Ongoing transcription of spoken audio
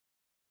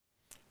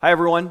Hi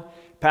everyone,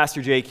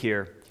 Pastor Jake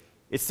here.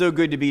 It's so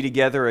good to be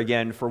together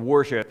again for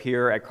worship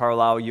here at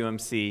Carlisle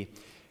UMC.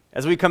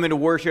 As we come into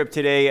worship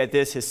today at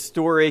this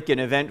historic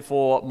and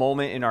eventful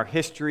moment in our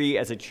history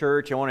as a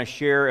church, I want to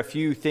share a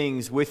few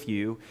things with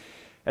you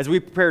as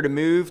we prepare to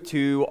move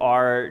to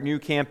our new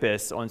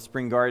campus on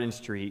Spring Garden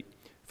Street.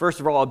 First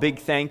of all, a big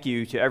thank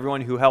you to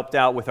everyone who helped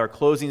out with our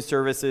closing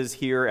services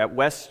here at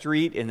West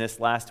Street in this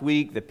last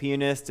week, the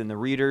pianists and the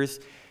readers.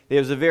 It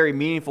was a very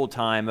meaningful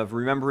time of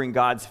remembering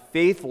God's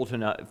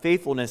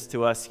faithfulness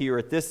to us here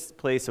at this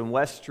place on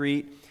West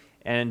Street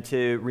and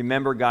to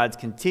remember God's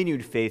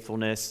continued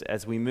faithfulness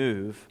as we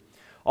move.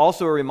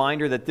 Also a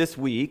reminder that this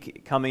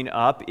week coming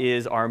up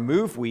is our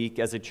move week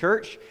as a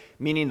church,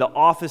 meaning the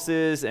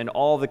offices and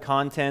all the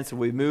contents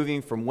will be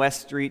moving from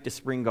West Street to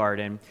Spring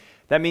Garden.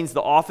 That means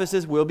the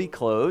offices will be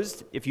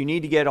closed. If you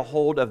need to get a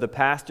hold of the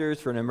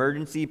pastors for an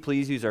emergency,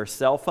 please use our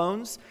cell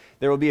phones.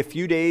 There will be a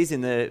few days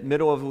in the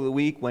middle of the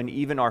week when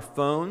even our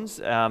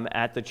phones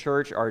at the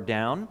church are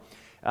down.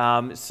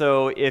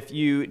 So if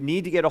you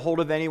need to get a hold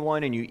of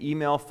anyone and you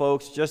email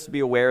folks, just be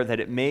aware that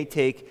it may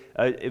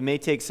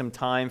take some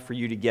time for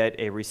you to get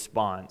a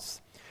response.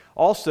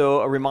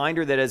 Also, a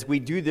reminder that as we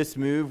do this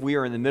move, we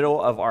are in the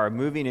middle of our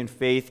Moving in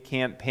Faith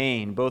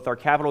campaign, both our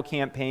capital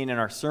campaign and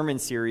our sermon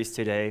series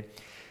today.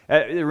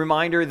 A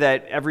reminder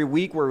that every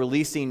week we're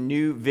releasing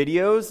new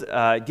videos,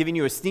 giving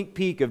you a sneak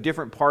peek of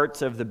different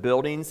parts of the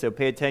building, so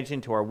pay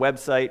attention to our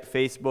website,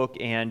 Facebook,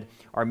 and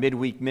our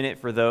midweek minute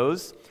for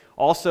those.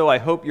 Also, I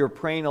hope you're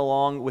praying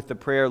along with the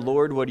prayer,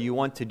 Lord, what do you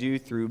want to do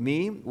through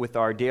me, with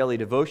our daily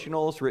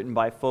devotionals written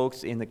by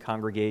folks in the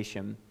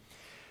congregation.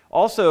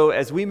 Also,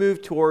 as we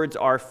move towards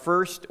our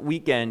first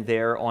weekend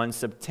there on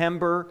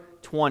September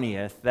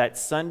 20th, that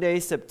Sunday,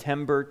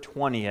 September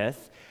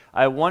 20th,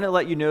 I want to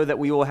let you know that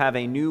we will have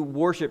a new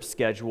worship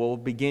schedule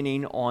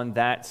beginning on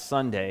that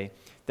Sunday.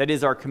 That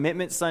is our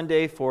commitment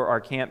Sunday for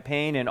our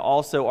campaign and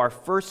also our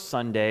first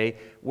Sunday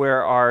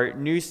where our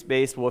new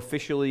space will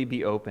officially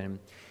be open.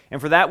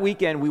 And for that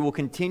weekend, we will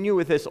continue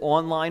with this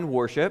online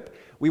worship.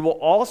 We will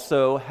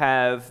also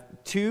have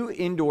 2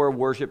 indoor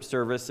worship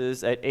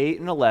services at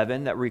 8 and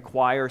 11 that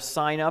require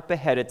sign up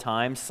ahead of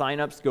time.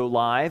 Sign-ups go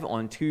live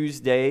on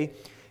Tuesday,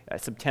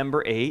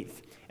 September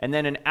 8th. And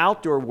then an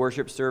outdoor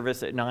worship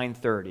service at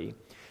 9:30.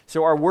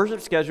 So our worship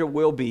schedule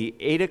will be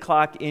 8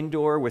 o'clock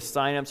indoor with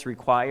sign-ups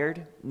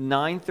required,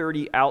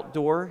 9:30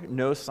 outdoor,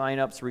 no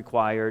sign-ups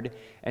required,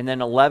 and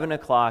then 11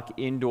 o'clock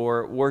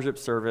indoor worship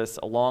service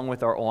along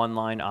with our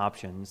online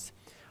options.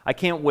 I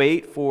can't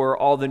wait for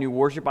all the new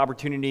worship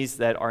opportunities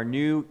that our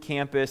new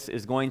campus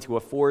is going to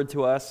afford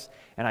to us,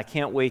 and I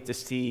can't wait to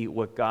see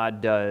what God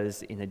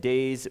does in the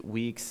days,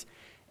 weeks,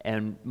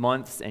 and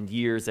months and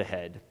years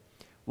ahead.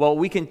 Well,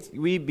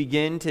 we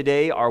begin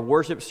today our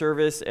worship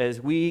service as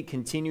we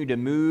continue to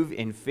move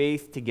in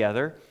faith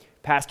together.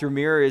 Pastor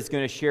Mira is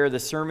going to share the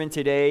sermon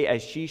today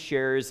as she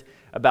shares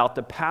about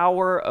the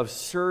power of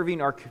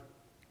serving our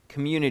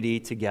community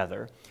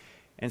together.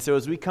 And so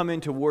as we come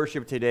into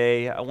worship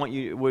today,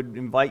 would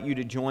invite you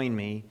to join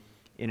me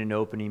in an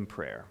opening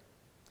prayer.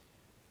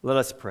 Let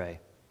us pray.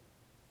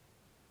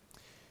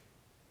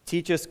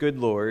 Teach us, good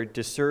Lord,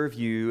 to serve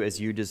you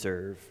as you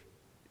deserve,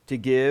 to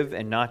give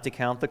and not to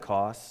count the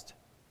cost,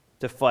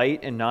 to fight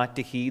and not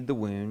to heed the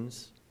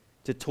wounds,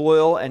 to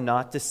toil and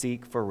not to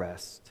seek for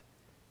rest,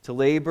 to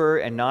labor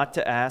and not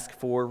to ask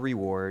for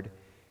reward,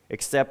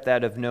 except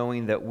that of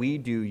knowing that we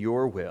do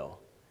your will.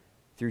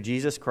 Through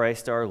Jesus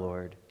Christ our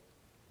Lord.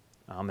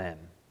 Amen.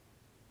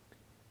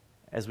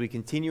 As we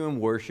continue in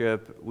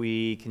worship,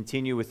 we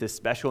continue with this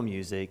special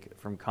music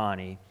from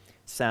Connie,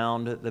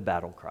 Sound the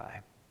Battle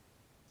Cry.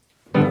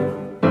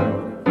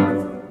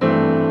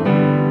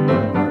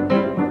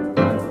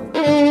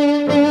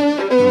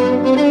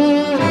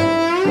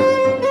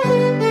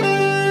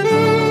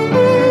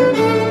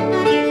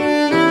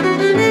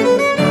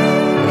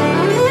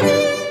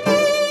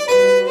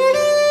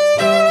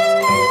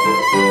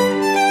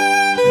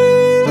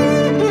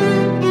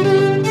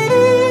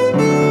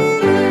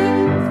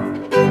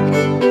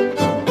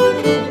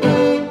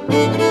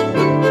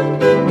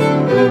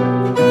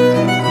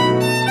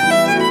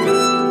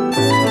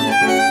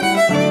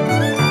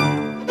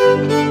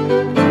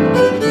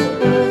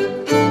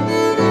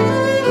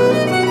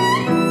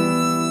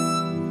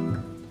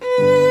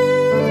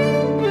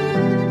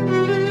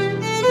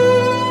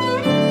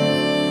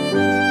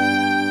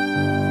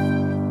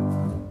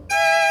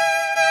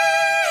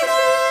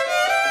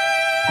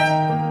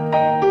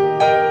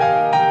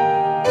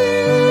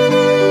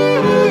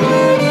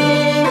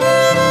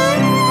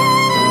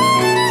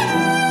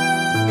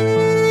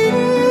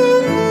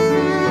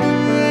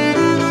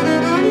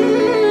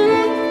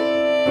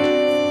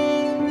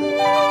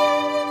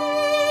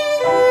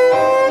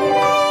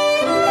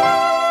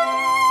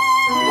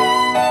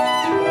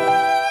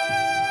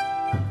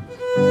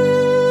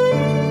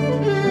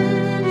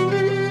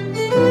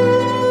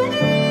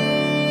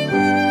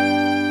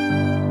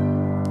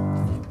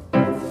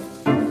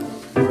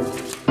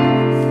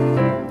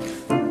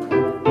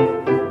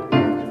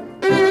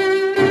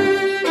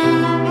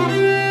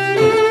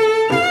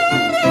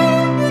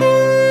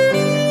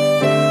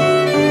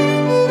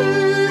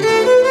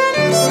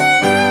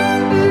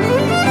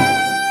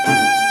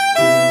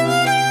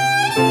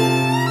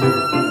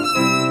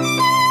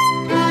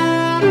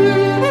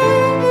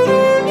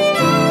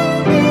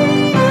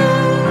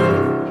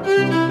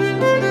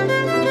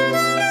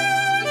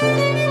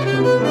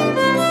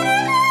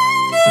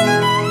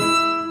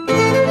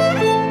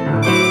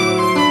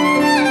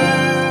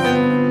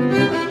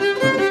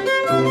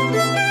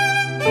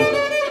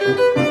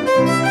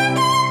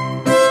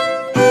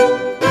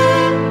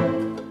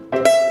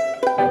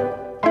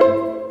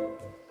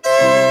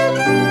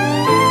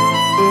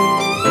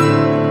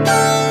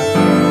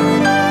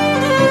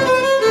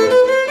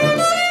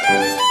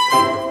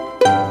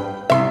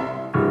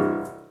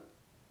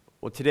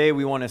 Well, today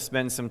we want to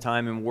spend some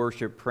time in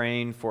worship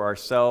praying for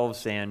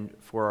ourselves and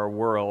for our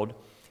world.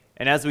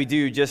 And as we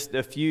do, just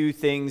a few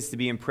things to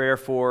be in prayer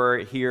for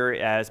here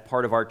as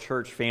part of our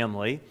church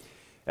family.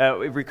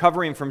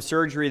 Recovering from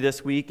surgery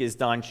this week is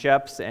Don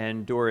Sheps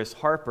and Doris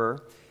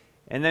Harper.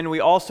 And then we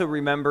also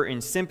remember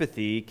in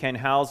sympathy Ken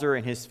Hauser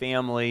and his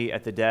family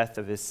at the death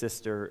of his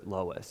sister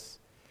Lois.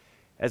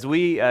 As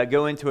we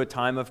go into a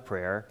time of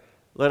prayer,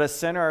 let us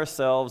center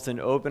ourselves and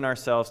open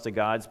ourselves to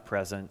God's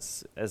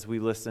presence as we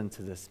listen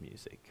to this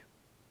music.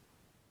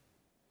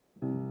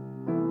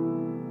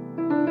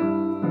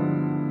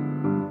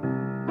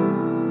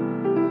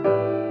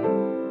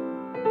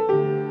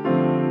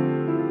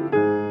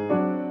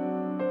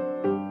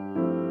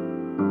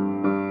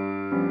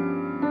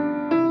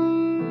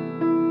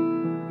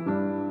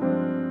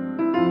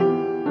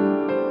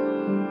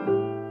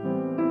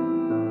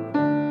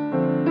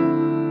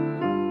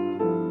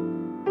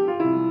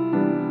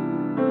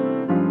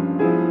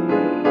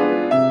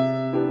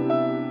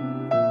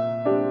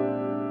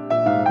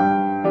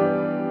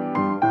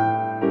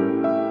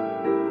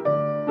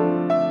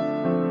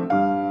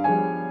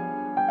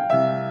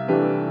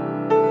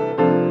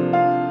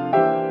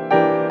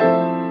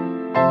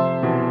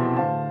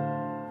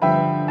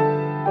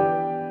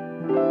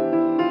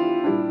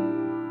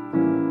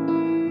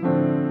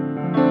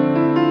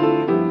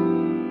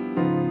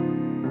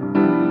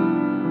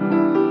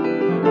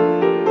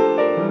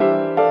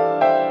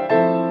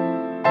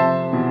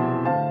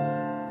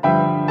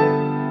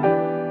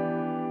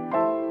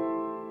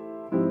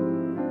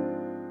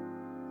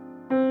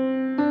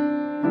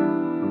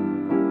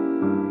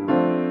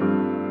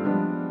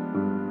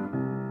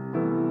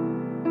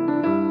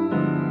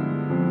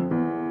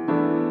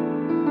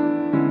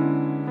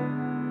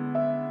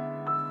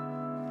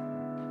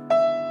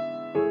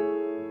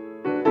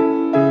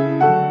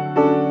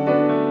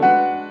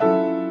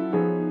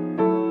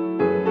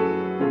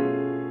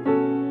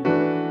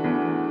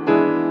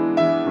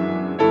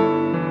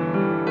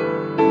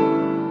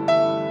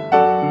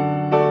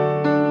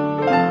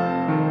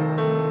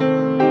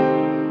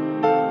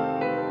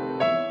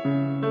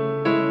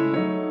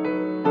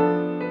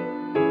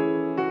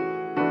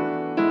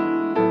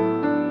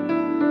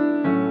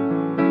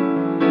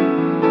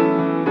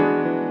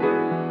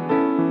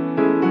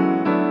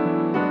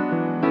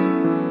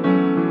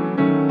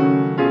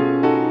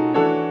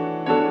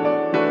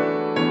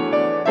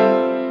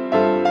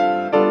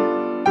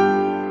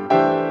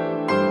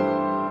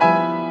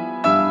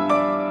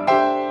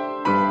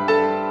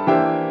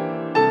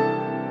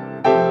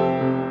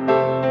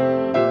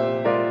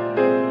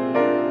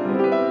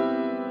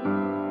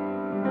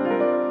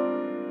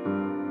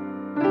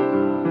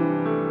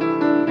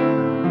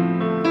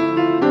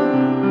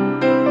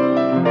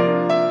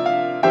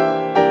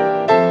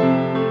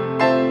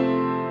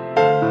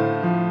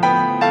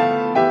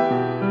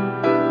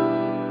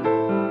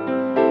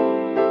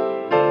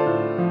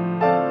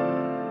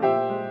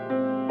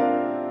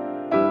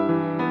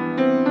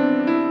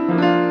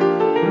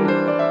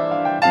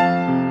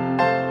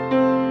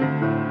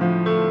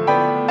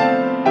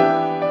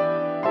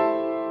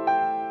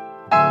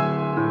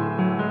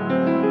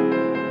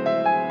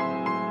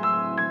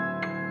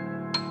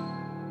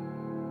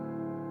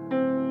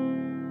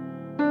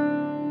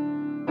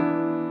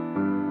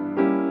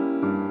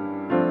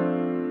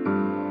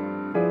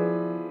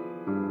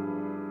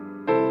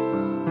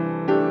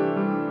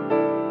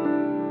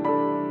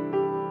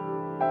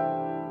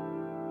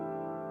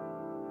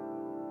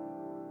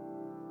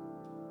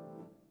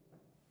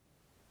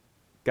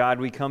 God,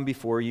 we come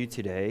before you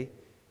today.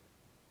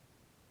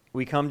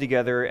 We come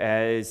together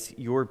as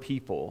your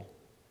people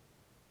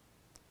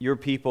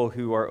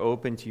who are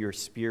open to your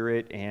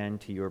spirit and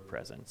to your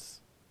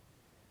presence.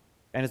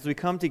 And as we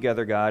come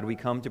together, God, we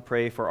come to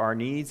pray for our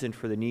needs and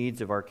for the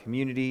needs of our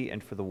community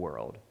and for the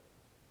world.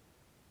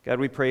 God,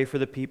 we pray for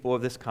the people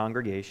of this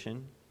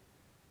congregation.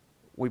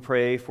 We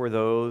pray for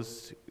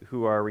those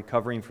who are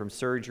recovering from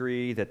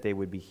surgery, that they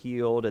would be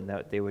healed and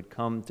that they would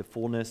come to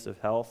fullness of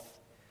health.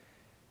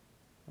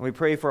 And we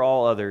pray for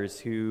all others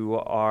who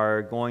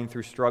are going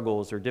through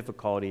struggles or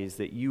difficulties,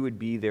 that you would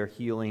be their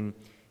healing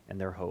and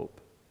their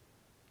hope.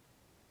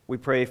 We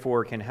pray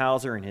for Ken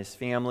Hauser and his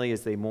family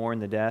as they mourn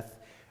the death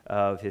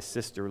of his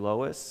sister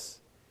Lois,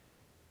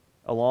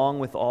 along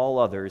with all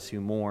others who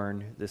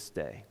mourn this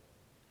day.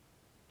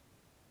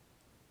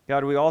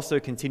 God, we also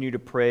continue to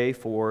pray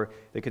for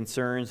the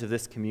concerns of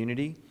this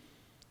community.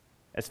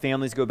 As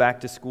families go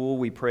back to school,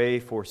 we pray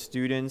for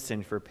students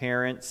and for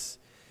parents.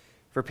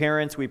 For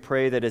parents, we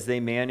pray that as they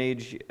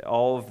manage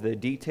all of the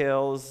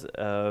details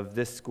of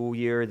this school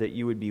year, that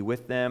you would be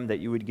with them, that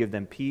you would give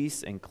them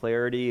peace and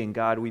clarity. And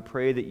God, we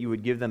pray that you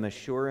would give them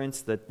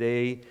assurance that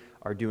they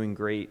are doing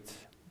great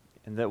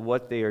and that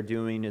what they are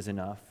doing is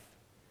enough.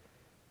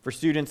 For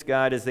students,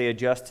 God, as they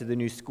adjust to the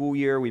new school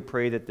year, we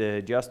pray that the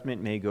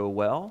adjustment may go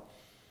well.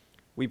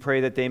 We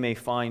pray that they may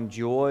find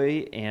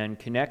joy and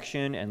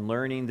connection and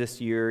learning this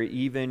year,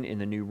 even in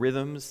the new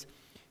rhythms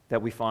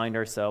that we find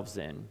ourselves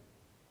in.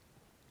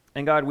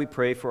 And God, we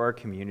pray for our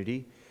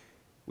community.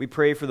 We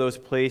pray for those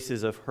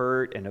places of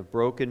hurt and of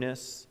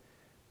brokenness.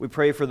 We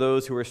pray for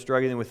those who are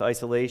struggling with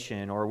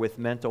isolation or with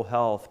mental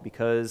health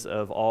because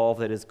of all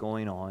that is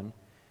going on.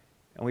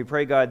 And we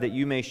pray, God, that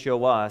you may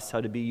show us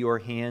how to be your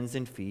hands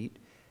and feet,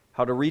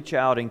 how to reach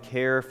out and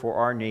care for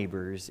our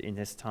neighbors in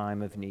this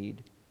time of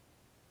need.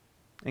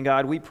 And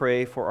God, we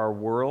pray for our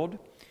world.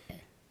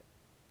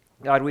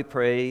 God, we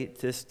pray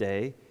this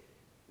day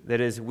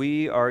that as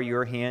we are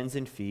your hands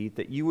and feet,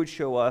 that you would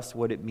show us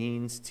what it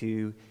means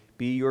to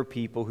be your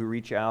people who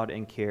reach out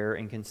and care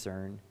and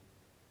concern.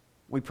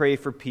 We pray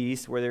for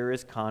peace where there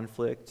is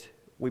conflict.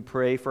 We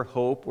pray for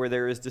hope where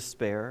there is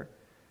despair.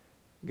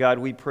 God,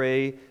 we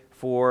pray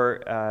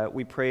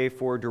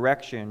for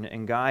direction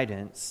and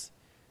guidance.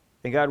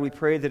 And God, we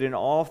pray that in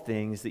all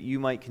things that you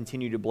might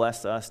continue to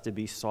bless us to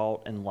be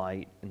salt and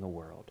light in the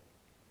world.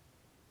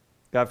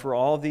 God, for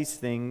all of these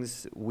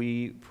things,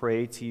 we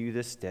pray to you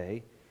this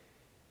day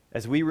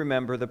as we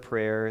remember the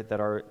prayer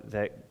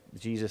that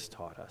Jesus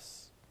taught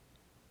us.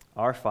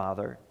 Our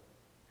Father,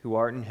 who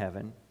art in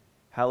heaven,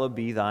 hallowed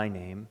be thy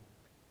name.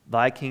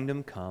 Thy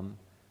kingdom come,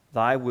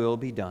 thy will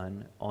be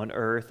done on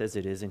earth as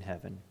it is in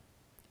heaven.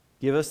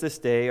 Give us this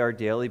day our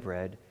daily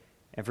bread,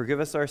 and forgive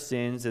us our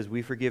sins as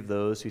we forgive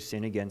those who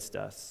sin against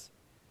us.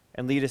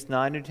 And lead us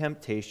not into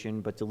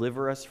temptation, but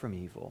deliver us from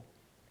evil.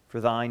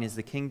 For thine is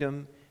the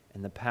kingdom,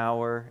 and the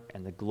power,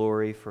 and the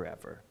glory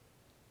forever.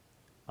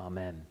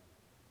 Amen.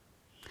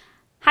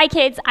 Hi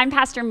kids, I'm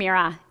Pastor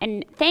Mira,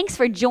 and thanks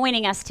for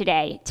joining us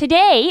today.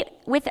 Today,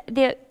 with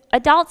the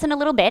adults in a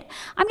little bit,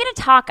 I'm going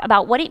to talk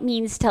about what it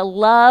means to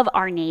love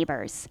our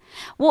neighbors.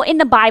 Well, in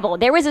the Bible,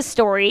 there was a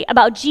story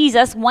about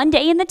Jesus one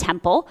day in the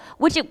temple,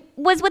 which it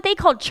was what they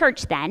called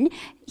church then.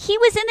 He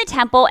was in the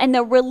temple, and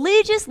the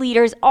religious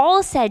leaders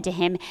all said to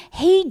him,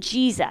 "Hey,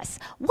 Jesus,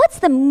 what's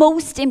the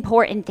most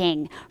important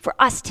thing for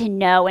us to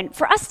know and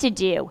for us to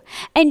do?"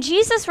 And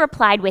Jesus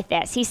replied with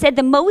this. He said,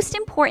 "The most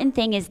important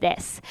thing is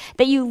this,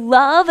 that you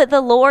love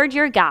the Lord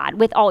your God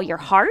with all your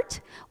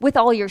heart, with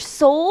all your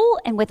soul,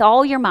 and with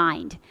all your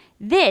mind.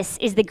 This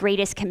is the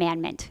greatest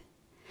commandment."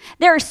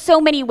 There are so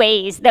many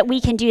ways that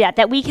we can do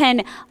that we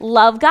can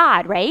love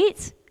God,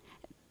 right?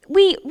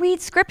 We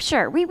read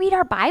scripture, we read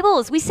our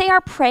Bibles, we say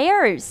our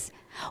prayers.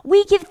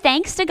 We give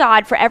thanks to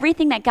God for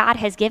everything that God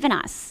has given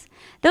us.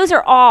 Those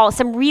are all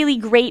some really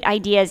great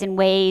ideas and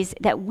ways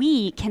that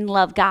we can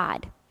love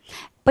God.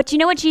 But you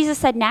know what Jesus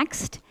said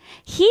next?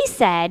 He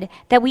said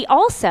that we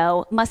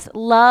also must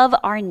love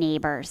our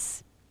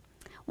neighbors.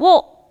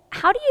 Well,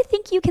 how do you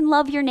think you can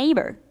love your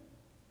neighbor?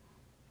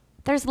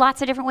 There's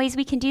lots of different ways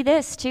we can do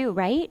this too,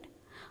 right?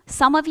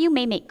 Some of you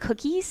may make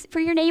cookies for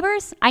your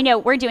neighbors. I know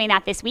we're doing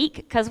that this week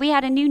because we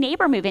had a new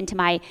neighbor move into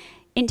my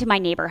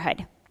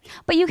neighborhood.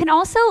 But you can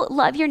also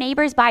love your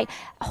neighbors by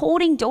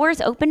holding doors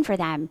open for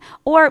them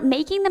or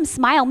making them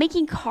smile,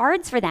 making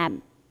cards for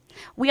them.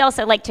 We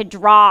also like to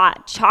draw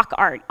chalk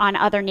art on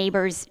other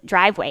neighbors'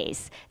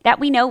 driveways that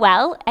we know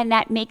well and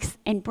that makes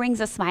and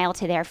brings a smile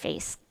to their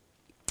face.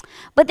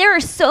 But there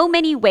are so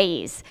many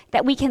ways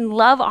that we can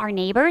love our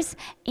neighbors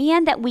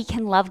and that we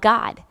can love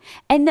God.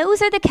 And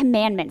those are the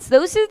commandments.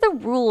 Those are the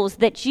rules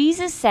that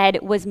Jesus said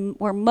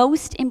were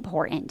most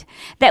important,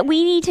 that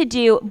we need to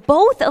do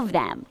both of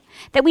them,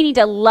 that we need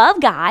to love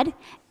God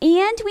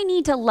and we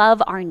need to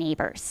love our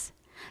neighbors.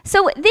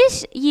 So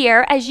this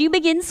year, as you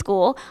begin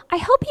school, I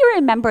hope you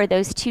remember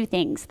those two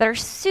things that are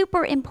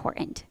super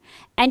important.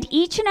 And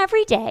each and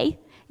every day,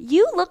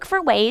 you look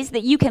for ways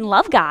that you can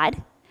love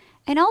God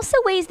and also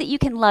ways that you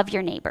can love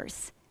your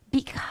neighbors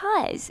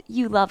because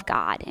you love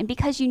God and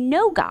because you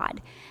know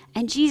God.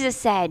 And Jesus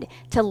said,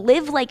 to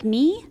live like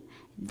me,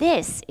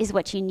 this is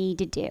what you need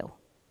to do.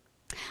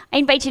 I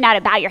invite you now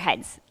to bow your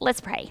heads. Let's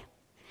pray.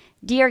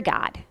 Dear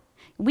God,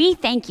 we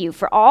thank you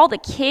for all the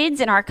kids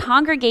in our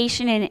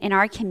congregation and in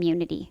our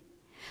community.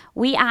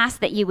 We ask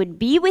that you would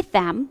be with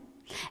them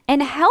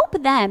and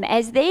help them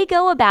as they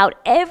go about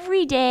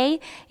every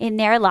day in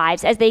their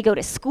lives, as they go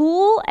to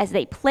school, as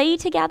they play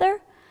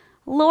together.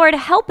 Lord,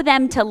 help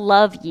them to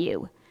love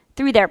you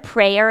through their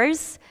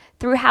prayers,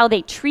 through how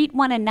they treat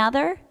one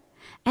another,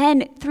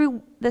 and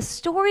through the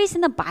stories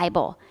in the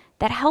Bible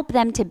that help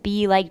them to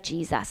be like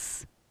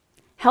Jesus.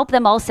 Help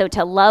them also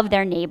to love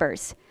their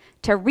neighbors,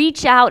 to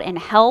reach out and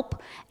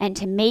help, and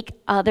to make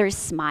others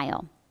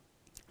smile.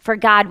 For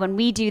God, when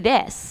we do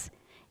this,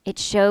 it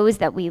shows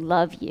that we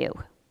love you.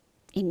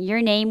 In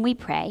your name we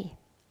pray.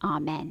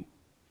 Amen.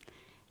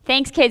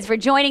 Thanks, kids, for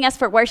joining us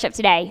for worship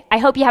today. I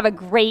hope you have a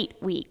great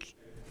week.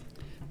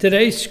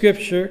 Today's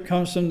scripture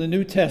comes from the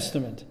New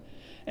Testament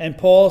and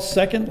Paul's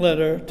second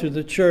letter to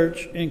the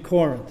church in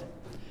Corinth.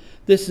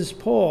 This is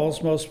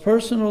Paul's most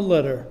personal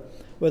letter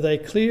with a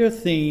clear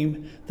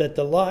theme that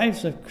the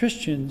lives of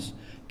Christians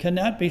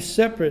cannot be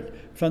separate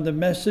from the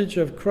message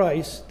of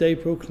Christ they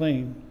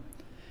proclaim.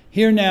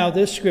 Hear now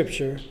this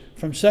scripture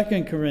from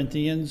 2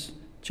 Corinthians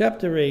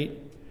chapter 8,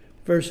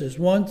 verses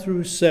 1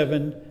 through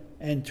 7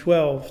 and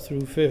 12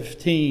 through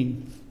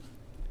 15.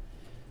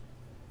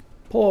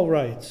 Paul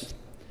writes,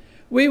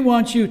 "We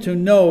want you to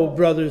know,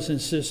 brothers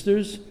and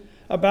sisters,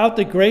 about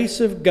the grace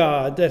of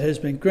God that has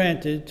been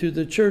granted to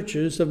the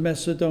churches of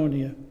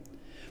Macedonia.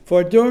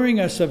 For during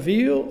a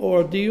severe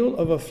ordeal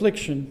of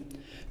affliction,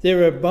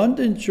 their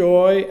abundant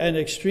joy and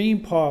extreme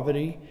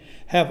poverty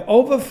have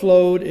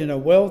overflowed in a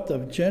wealth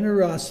of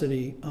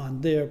generosity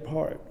on their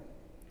part.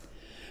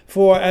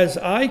 For as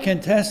I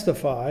can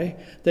testify,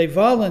 they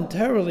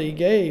voluntarily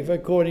gave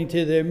according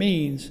to their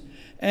means,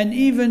 and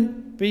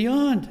even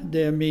beyond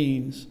their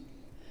means,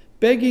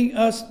 begging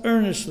us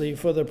earnestly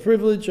for the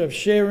privilege of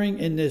sharing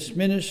in this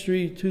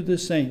ministry to the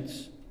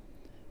saints.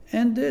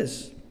 And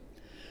this,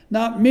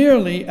 not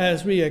merely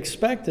as we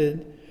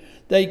expected,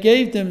 they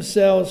gave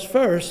themselves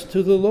first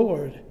to the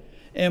Lord,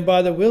 and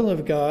by the will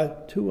of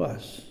God to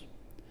us,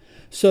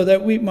 so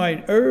that we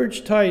might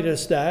urge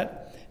Titus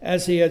that,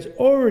 as he has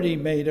already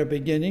made a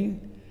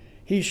beginning,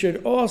 he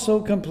should also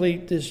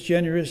complete this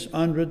generous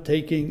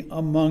undertaking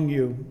among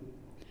you.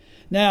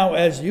 Now,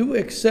 as you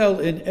excel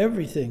in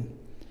everything,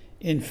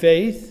 in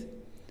faith,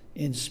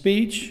 in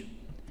speech,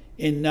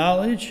 in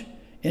knowledge,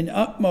 in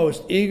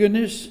utmost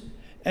eagerness,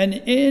 and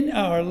in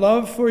our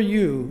love for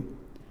you,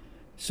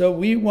 so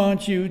we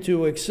want you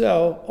to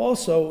excel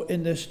also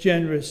in this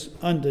generous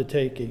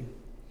undertaking.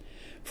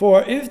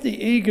 For if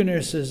the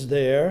eagerness is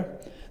there,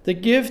 the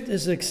gift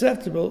is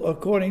acceptable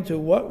according to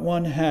what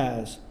one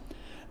has,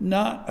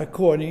 not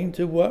according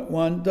to what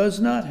one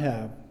does not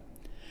have.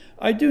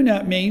 I do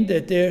not mean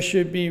that there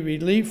should be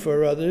relief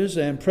for others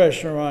and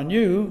pressure on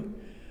you,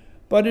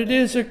 but it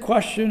is a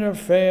question of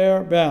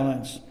fair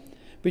balance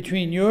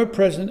between your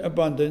present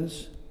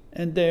abundance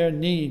and their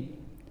need,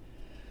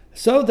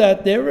 so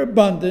that their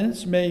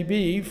abundance may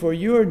be for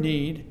your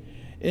need,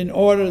 in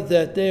order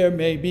that there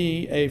may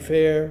be a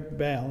fair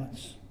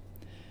balance.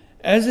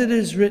 As it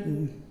is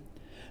written,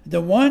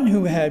 the one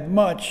who had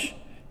much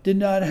did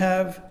not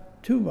have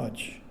too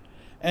much,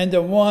 and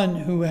the one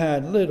who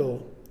had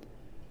little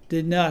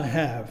did not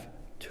have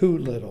too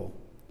little.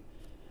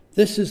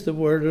 This is the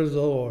word of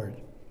the Lord.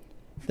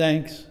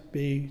 Thanks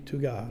be to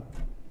God.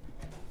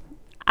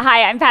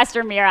 Hi, I'm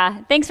Pastor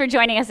Mira. Thanks for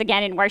joining us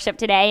again in worship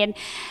today. And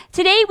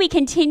today we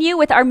continue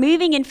with our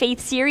Moving in Faith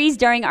series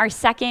during our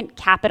second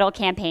capital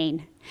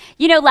campaign.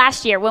 You know,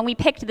 last year when we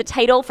picked the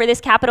title for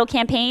this capital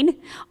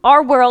campaign,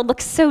 our world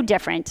looked so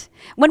different.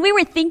 When we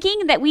were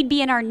thinking that we'd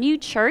be in our new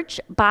church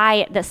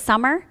by the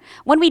summer,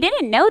 when we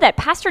didn't know that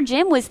Pastor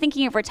Jim was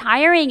thinking of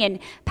retiring and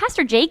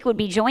Pastor Jake would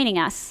be joining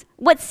us,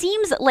 what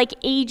seems like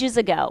ages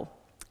ago,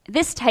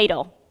 this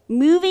title,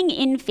 Moving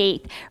in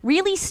Faith,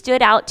 really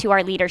stood out to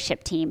our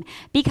leadership team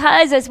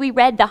because as we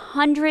read the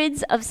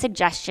hundreds of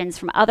suggestions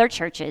from other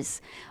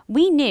churches,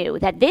 we knew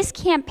that this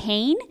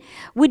campaign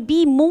would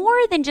be more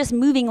than just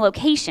moving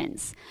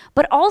locations,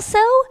 but also,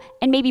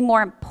 and maybe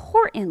more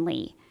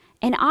importantly,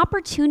 an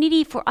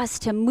opportunity for us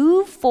to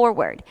move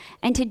forward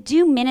and to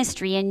do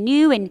ministry in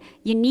new and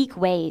unique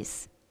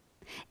ways.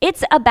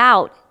 It's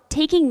about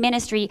taking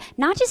ministry,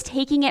 not just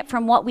taking it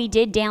from what we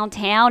did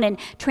downtown and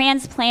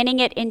transplanting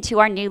it into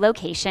our new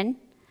location,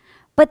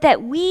 but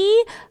that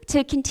we,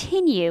 to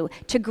continue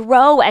to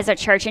grow as a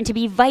church and to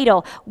be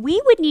vital,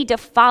 we would need to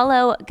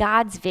follow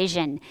God's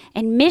vision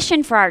and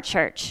mission for our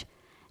church.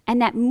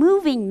 And that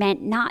moving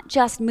meant not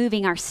just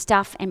moving our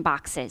stuff and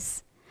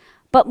boxes,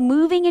 but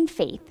moving in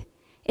faith.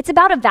 It's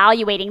about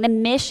evaluating the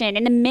mission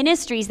and the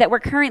ministries that we're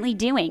currently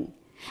doing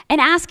and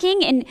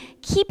asking and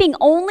keeping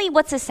only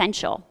what's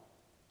essential,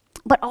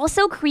 but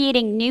also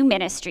creating new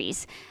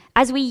ministries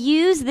as we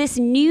use this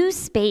new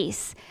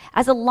space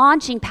as a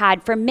launching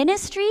pad for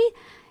ministry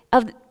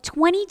of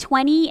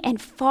 2020 and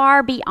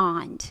far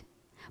beyond.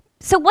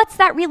 So what's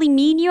that really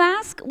mean, you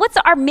ask? What's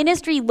our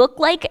ministry look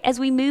like as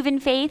we move in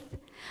faith?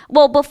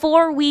 Well,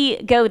 before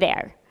we go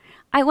there,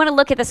 I want to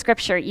look at the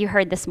scripture you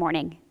heard this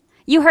morning.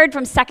 You heard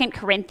from 2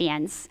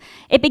 Corinthians.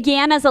 It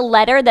began as a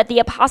letter that the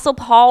Apostle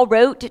Paul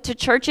wrote to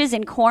churches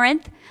in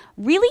Corinth,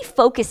 really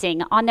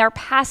focusing on their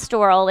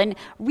pastoral and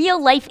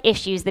real-life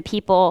issues the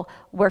people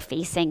were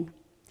facing.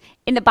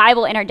 In the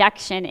Bible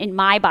introduction, in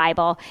my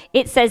Bible,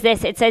 it says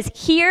this. It says,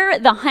 "Here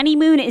the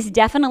honeymoon is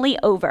definitely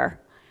over.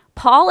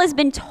 Paul has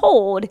been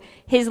told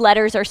his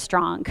letters are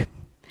strong."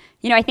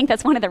 You know, I think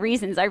that's one of the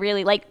reasons I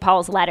really like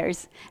Paul's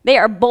letters. They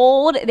are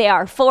bold, they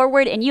are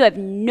forward, and you have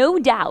no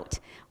doubt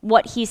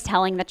what he's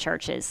telling the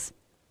churches.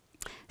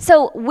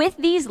 So with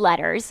these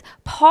letters,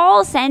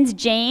 Paul sends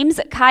James,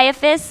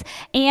 Caiaphas,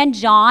 and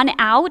John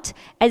out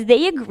as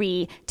they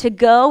agree to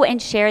go and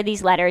share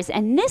these letters.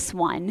 And this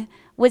one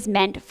was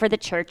meant for the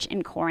church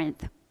in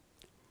Corinth.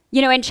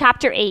 You know, in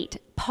chapter 8,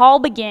 Paul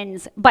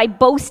begins by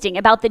boasting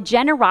about the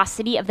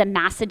generosity of the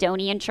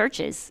Macedonian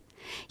churches.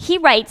 He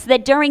writes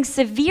that during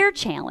severe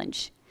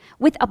challenge,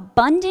 with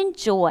abundant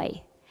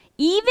joy,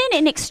 even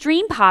in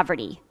extreme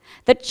poverty,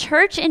 the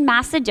church in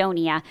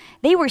Macedonia,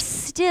 they were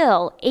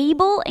still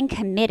able and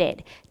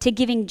committed to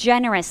giving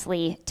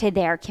generously to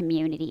their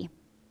community.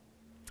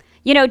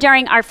 You know,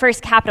 during our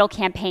first capital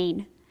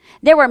campaign,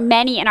 there were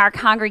many in our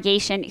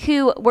congregation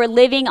who were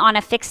living on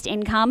a fixed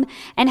income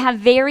and have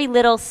very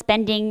little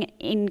spending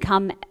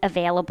income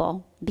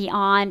available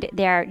beyond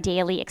their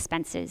daily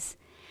expenses.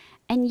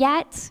 And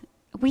yet,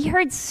 We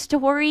heard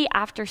story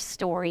after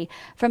story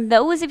from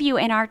those of you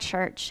in our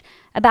church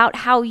about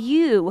how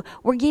you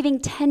were giving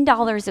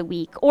 $10 a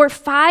week or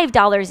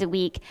 $5 a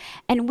week,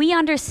 and we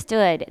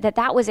understood that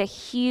that was a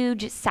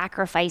huge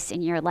sacrifice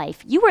in your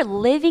life. You were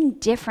living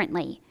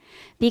differently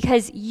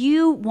because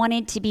you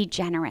wanted to be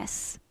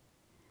generous.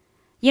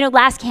 You know,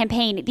 last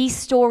campaign, these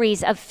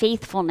stories of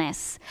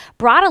faithfulness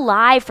brought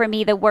alive for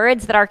me the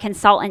words that our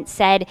consultant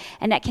said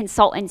and that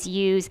consultants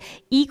use: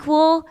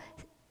 equal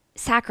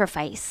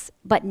sacrifice,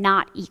 but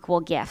not equal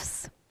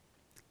gifts.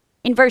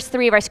 In verse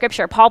 3 of our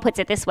scripture, Paul puts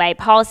it this way.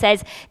 Paul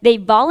says, they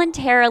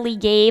voluntarily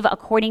gave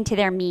according to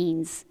their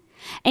means,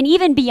 and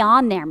even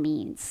beyond their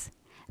means,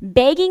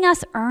 begging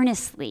us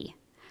earnestly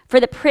for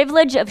the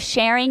privilege of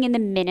sharing in the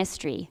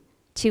ministry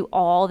to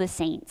all the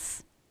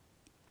saints.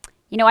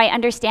 You know, I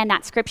understand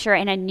that scripture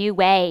in a new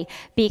way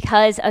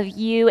because of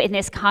you in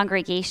this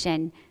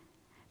congregation,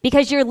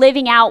 because you're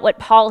living out what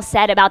Paul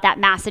said about that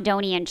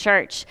Macedonian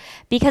church,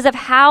 because of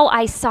how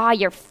I saw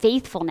your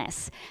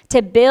faithfulness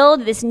to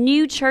build this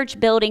new church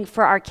building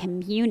for our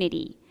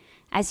community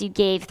as you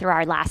gave through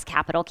our last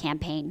capital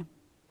campaign.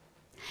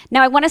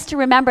 Now, I want us to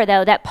remember,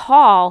 though, that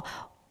Paul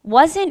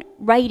wasn't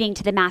writing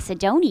to the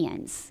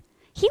Macedonians.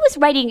 He was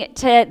writing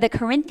to the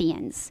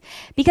Corinthians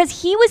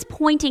because he was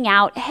pointing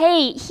out,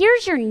 hey,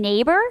 here's your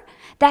neighbor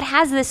that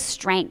has this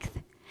strength,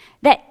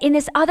 that in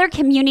this other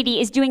community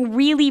is doing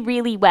really,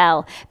 really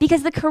well,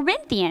 because the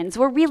Corinthians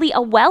were really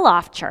a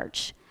well-off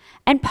church.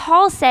 And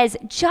Paul says,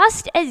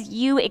 just as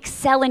you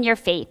excel in your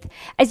faith,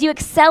 as you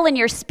excel in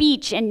your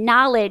speech and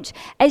knowledge,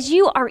 as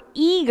you are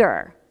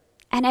eager,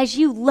 and as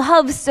you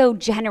love so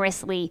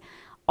generously,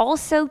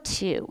 also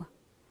too,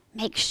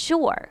 make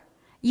sure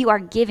you are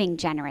giving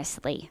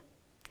generously.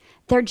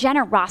 Their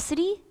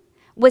generosity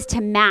was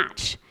to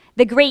match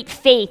the great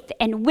faith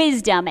and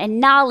wisdom and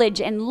knowledge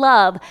and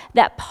love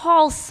that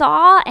Paul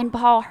saw and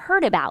Paul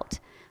heard about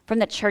from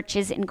the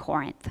churches in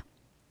Corinth.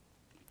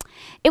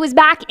 It was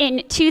back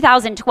in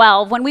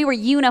 2012 when we were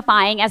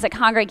unifying as a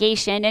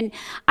congregation, and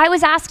I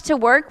was asked to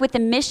work with the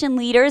mission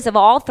leaders of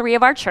all three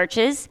of our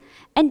churches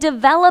and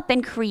develop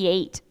and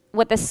create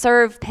what the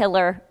Serve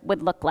pillar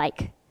would look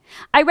like.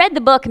 I read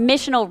the book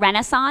Missional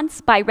Renaissance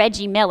by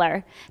Reggie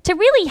Miller to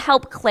really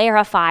help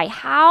clarify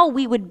how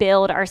we would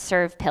build our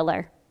Serve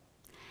pillar.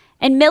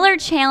 And Miller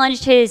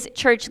challenged his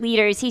church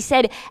leaders. He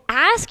said,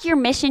 ask your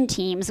mission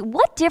teams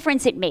what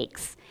difference it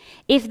makes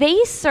if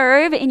they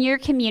serve in your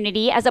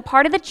community as a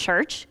part of the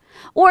church,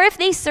 or if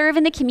they serve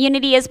in the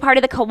community as part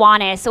of the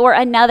Kiwanis or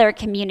another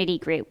community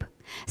group.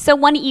 So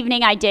one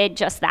evening I did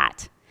just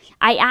that.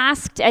 I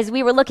asked, as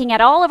we were looking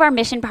at all of our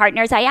mission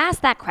partners, I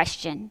asked that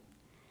question.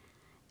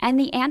 And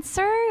the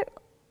answer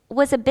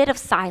was a bit of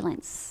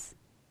silence.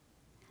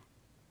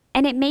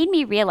 And it made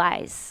me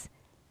realize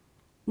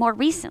more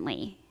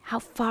recently how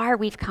far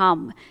we've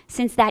come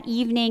since that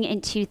evening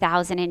in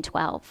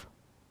 2012.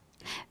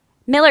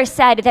 Miller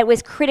said that it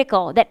was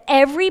critical that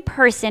every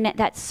person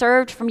that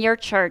served from your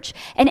church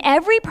and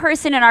every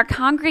person in our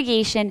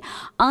congregation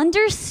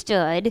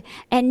understood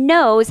and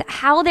knows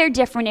how they're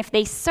different if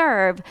they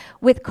serve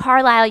with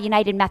Carlisle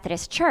United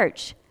Methodist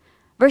Church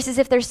versus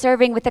if they're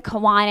serving with the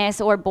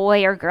Kiwanis or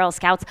Boy or Girl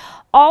Scouts,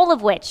 all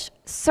of which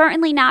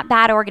certainly not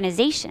bad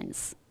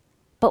organizations,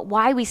 but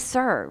why we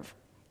serve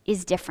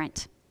is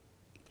different.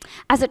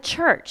 As a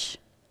church,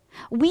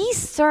 we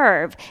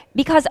serve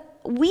because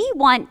we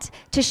want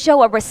to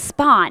show a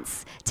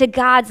response to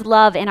God's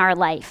love in our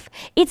life.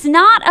 It's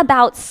not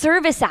about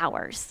service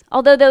hours,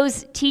 although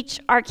those teach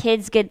our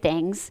kids good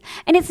things.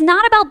 And it's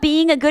not about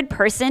being a good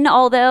person,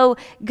 although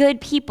good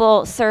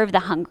people serve the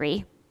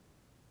hungry.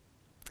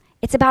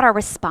 It's about our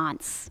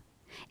response.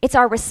 It's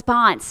our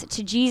response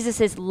to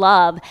Jesus'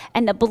 love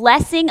and the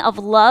blessing of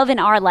love in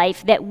our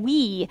life that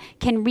we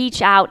can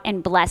reach out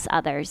and bless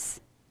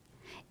others.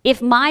 If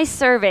my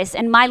service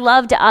and my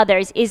love to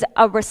others is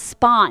a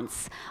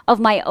response of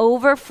my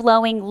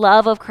overflowing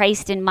love of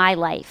Christ in my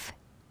life,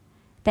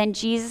 then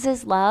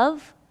Jesus'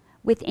 love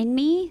within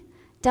me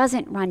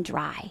doesn't run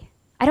dry.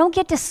 I don't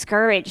get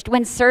discouraged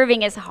when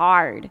serving is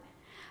hard,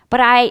 but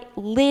I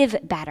live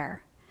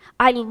better.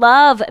 I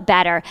love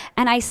better,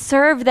 and I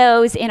serve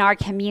those in our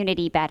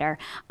community better.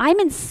 I'm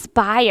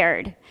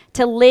inspired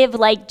to live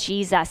like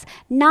Jesus,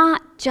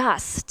 not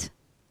just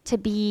to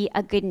be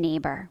a good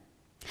neighbor.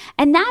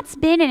 And that's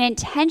been an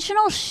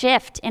intentional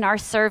shift in our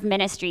Serve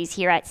ministries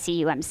here at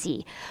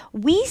CUMC.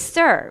 We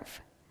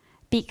serve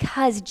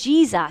because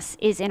Jesus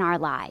is in our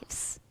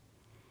lives.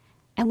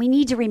 And we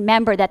need to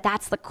remember that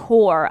that's the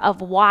core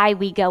of why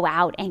we go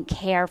out and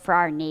care for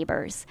our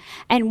neighbors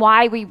and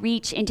why we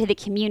reach into the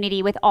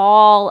community with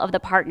all of the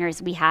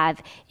partners we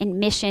have in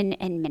mission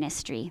and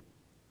ministry.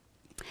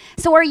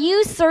 So are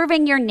you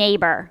serving your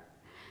neighbor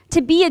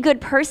to be a good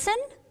person,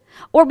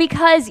 or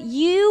because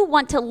you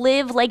want to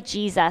live like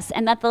Jesus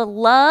and that the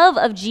love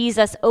of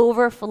Jesus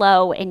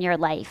overflow in your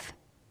life?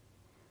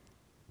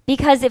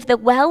 Because if the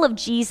well of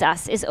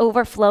Jesus is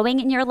overflowing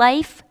in your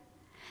life,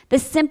 the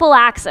simple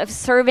acts of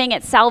serving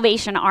at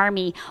Salvation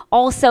Army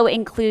also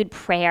include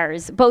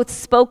prayers, both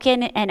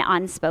spoken and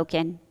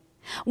unspoken.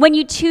 When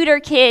you tutor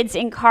kids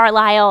in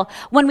Carlisle,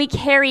 when we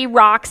carry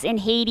rocks in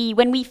Haiti,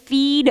 when we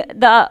feed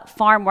the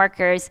farm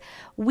workers,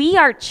 we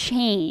are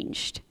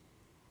changed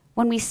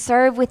when we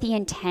serve with the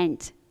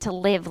intent to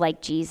live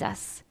like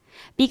Jesus,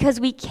 because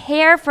we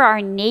care for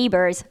our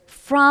neighbors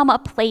from a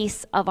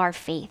place of our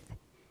faith,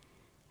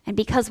 and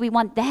because we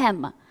want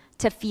them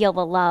to feel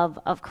the love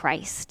of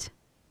Christ.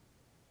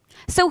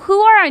 So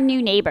who are our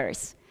new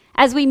neighbors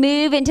as we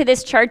move into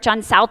this church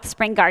on South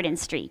Spring Garden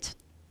Street?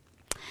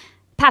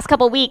 Past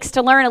couple weeks,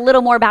 to learn a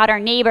little more about our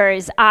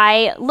neighbors,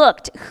 I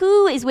looked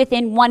who is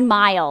within 1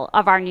 mile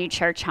of our new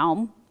church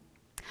home.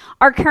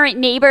 Our current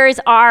neighbors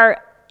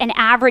are an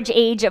average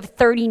age of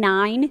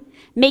 39,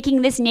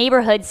 making this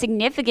neighborhood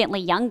significantly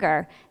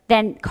younger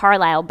than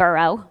Carlisle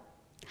Borough.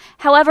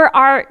 However,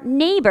 our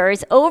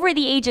neighbors over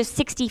the age of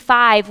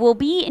 65 will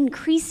be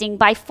increasing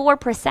by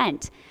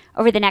 4%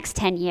 over the next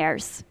 10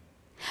 years.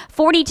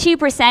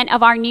 42%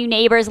 of our new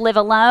neighbors live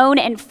alone,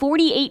 and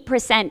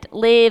 48%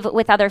 live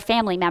with other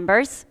family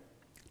members.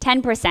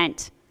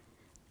 10%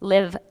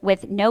 live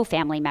with no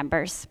family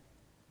members.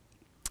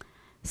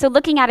 So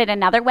looking at it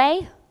another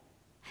way,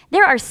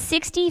 there are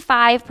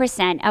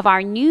 65% of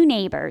our new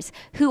neighbors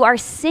who are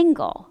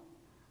single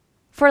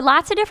for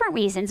lots of different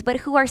reasons,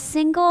 but who are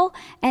single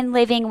and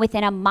living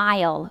within 1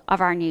 mile of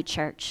our new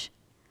church.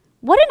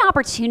 What an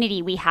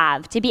opportunity we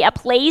have to be a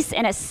place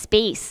and a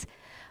space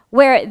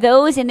where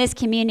those in this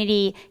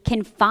community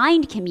can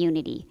find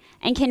community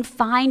and can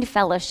find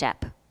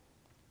fellowship.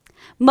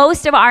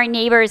 Most of our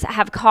neighbors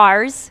have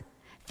cars.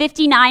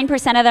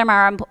 59% of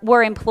them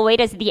were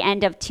employed as of the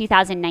end of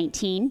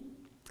 2019.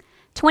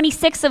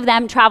 26 of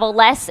them travel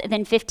less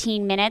than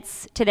 15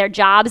 minutes to their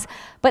jobs,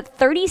 but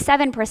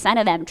 37%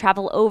 of them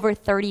travel over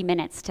 30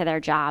 minutes to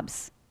their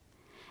jobs.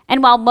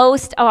 And while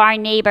most of our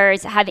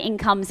neighbors have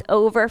incomes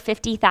over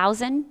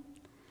 $50,000,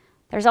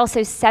 there's also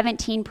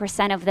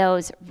 17% of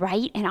those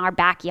right in our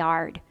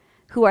backyard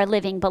who are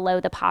living below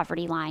the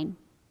poverty line.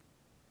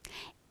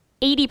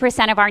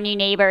 80% of our new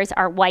neighbors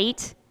are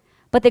white,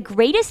 but the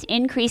greatest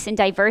increase in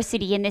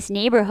diversity in this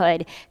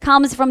neighborhood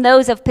comes from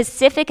those of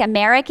Pacific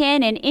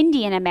American and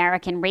Indian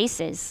American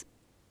races.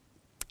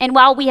 And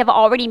while we have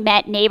already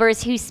met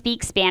neighbors who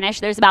speak Spanish,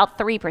 there's about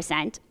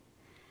 3%.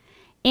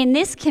 In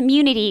this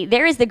community,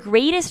 there is the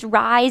greatest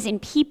rise in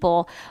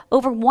people,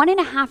 over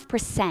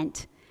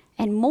 1.5%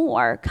 and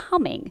more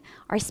coming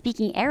are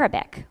speaking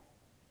Arabic.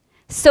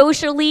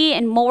 Socially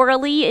and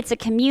morally, it's a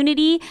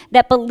community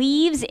that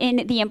believes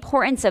in the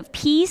importance of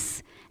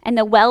peace and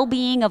the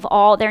well-being of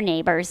all their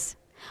neighbors.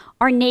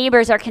 Our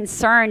neighbors are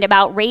concerned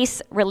about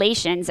race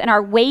relations and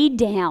are weighed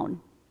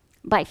down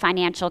by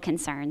financial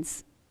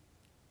concerns.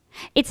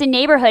 It's a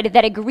neighborhood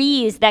that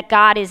agrees that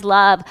God is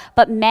love,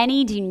 but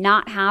many do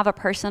not have a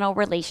personal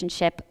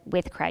relationship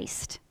with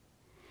Christ.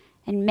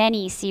 And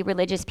many see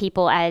religious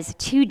people as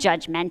too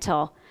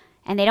judgmental,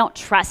 and they don't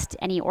trust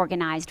any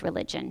organized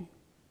religion.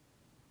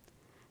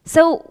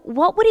 So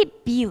what would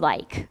it be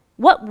like?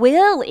 What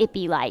will it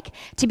be like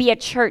to be a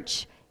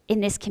church in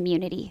this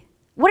community?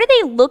 What are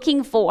they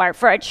looking for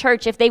a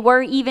church if they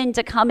were even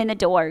to come in the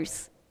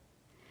doors?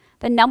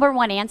 The number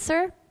one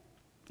answer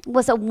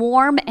was a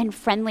warm and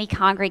friendly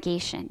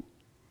congregation.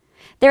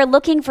 They're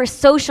looking for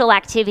social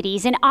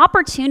activities and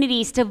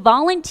opportunities to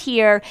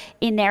volunteer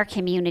in their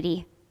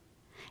community.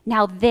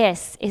 Now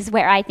this is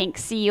where I think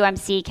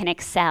CUMC can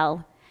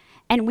excel,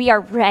 and we are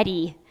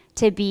ready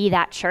to be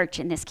that church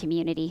in this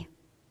community.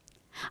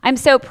 I'm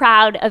so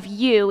proud of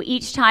you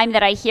each time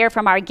that I hear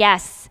from our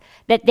guests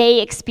that they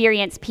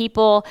experience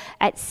people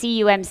at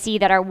CUMC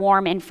that are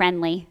warm and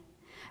friendly.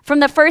 From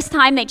the first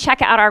time they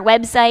check out our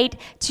website,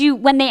 to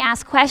when they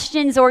ask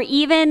questions, or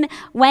even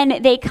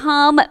when they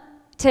come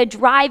to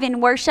drive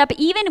in worship,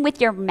 even with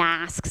your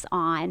masks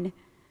on,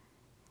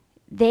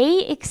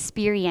 they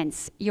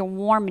experience your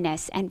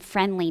warmness and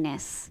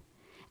friendliness,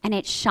 and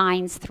it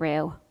shines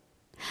through.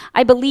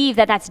 I believe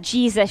that that's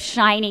Jesus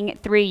shining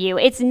through you.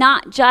 It's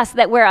not just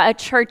that we're a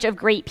church of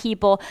great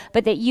people,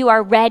 but that you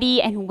are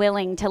ready and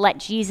willing to let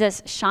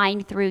Jesus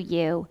shine through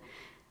you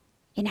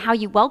in how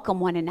you welcome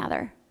one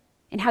another,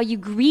 in how you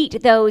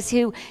greet those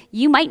who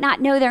you might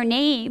not know their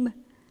name,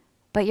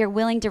 but you're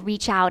willing to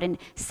reach out and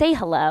say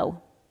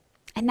hello.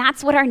 And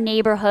that's what our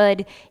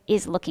neighborhood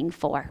is looking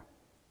for.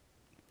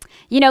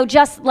 You know,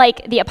 just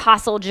like the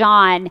Apostle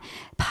John,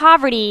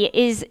 poverty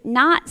is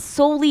not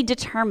solely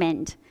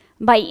determined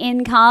by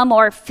income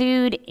or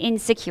food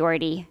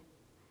insecurity.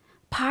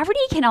 Poverty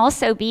can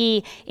also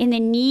be in the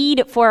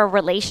need for a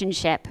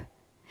relationship,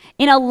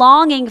 in a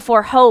longing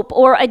for hope,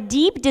 or a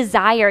deep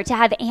desire to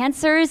have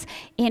answers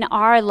in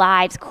our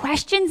lives,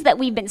 questions that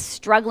we've been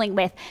struggling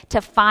with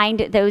to find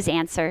those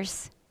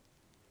answers.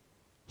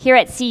 Here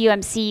at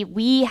CUMC,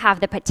 we have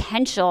the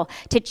potential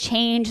to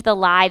change the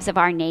lives of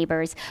our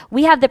neighbors.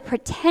 We have the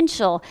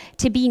potential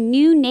to be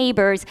new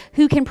neighbors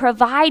who can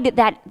provide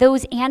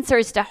those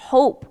answers to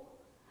hope,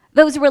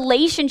 those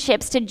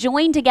relationships to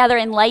join together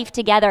in life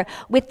together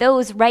with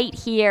those right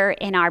here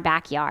in our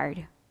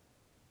backyard.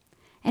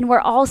 And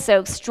we're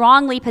also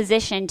strongly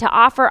positioned to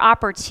offer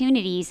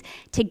opportunities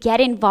to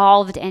get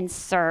involved and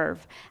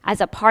serve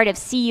as a part of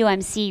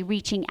CUMC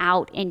reaching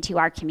out into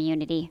our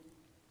community.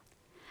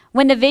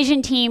 When the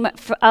vision team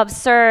of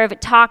Serve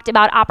talked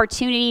about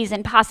opportunities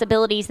and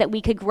possibilities that we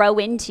could grow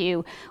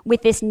into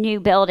with this new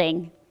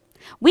building,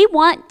 we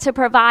want to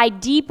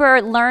provide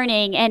deeper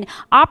learning and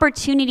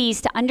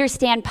opportunities to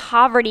understand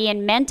poverty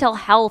and mental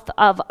health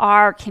of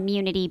our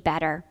community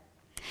better.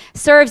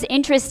 Serve's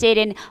interested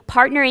in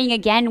partnering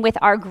again with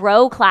our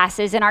Grow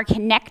classes and our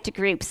Connect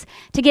groups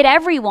to get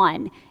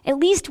everyone, at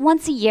least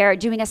once a year,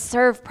 doing a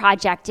Serve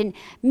project and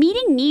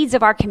meeting needs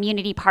of our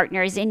community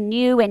partners in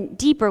new and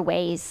deeper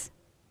ways.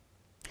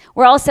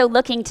 We're also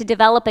looking to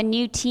develop a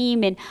new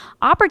team and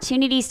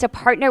opportunities to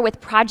partner with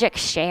Project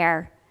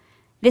Share.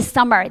 This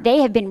summer, they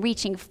have been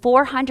reaching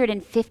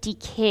 450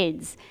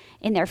 kids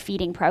in their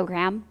feeding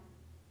program.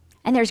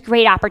 And there's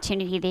great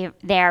opportunity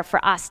there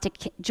for us to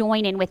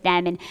join in with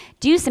them and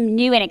do some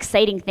new and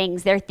exciting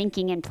things they're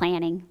thinking and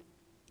planning.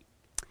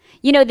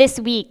 You know, this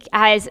week,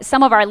 as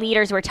some of our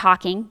leaders were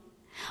talking,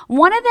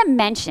 one of them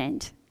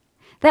mentioned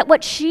that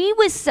what she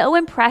was so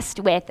impressed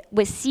with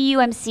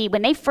CUMC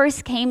when they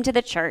first came to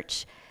the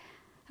church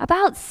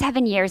about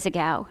 7 years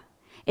ago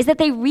is that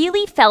they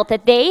really felt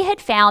that they had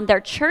found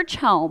their church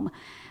home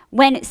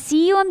when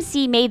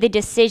CUMC made the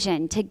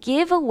decision to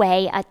give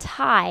away a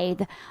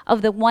tithe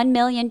of the $1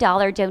 million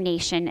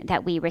donation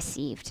that we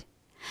received.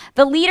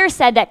 The leader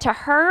said that to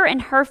her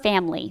and her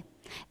family,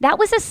 that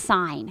was a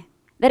sign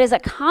that as a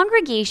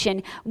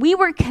congregation, we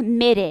were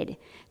committed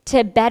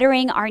to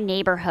bettering our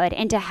neighborhood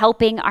and to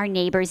helping our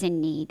neighbors in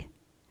need.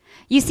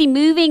 You see,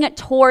 moving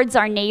towards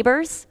our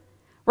neighbors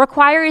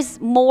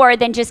requires more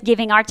than just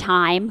giving our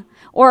time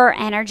or our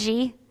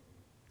energy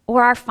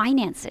or our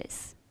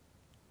finances.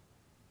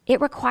 It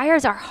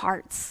requires our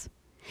hearts.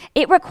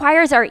 It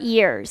requires our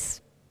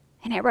ears.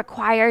 And it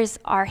requires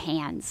our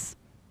hands.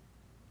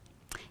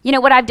 You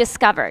know what I've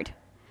discovered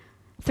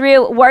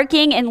through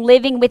working and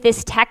living with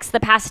this text the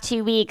past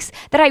 2 weeks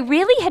that I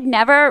really had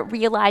never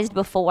realized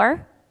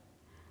before?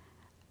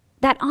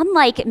 That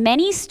unlike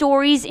many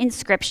stories in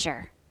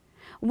Scripture,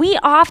 we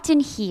often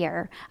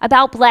hear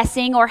about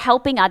blessing or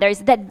helping others,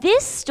 that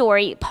this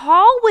story,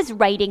 Paul was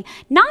writing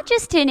not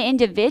just to an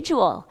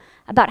individual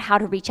about how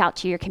to reach out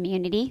to your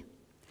community,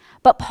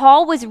 but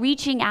Paul was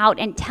reaching out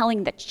and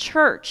telling the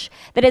church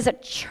that as a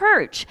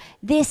church,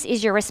 this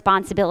is your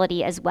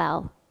responsibility as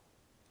well.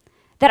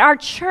 That our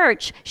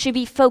church should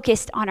be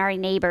focused on our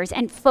neighbors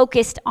and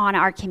focused on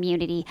our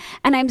community.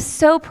 And I'm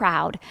so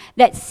proud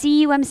that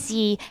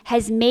CUMC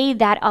has made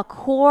that a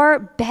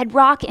core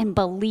bedrock and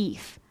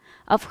belief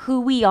of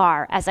who we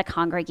are as a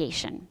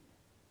congregation.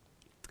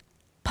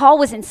 Paul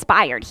was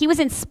inspired. He was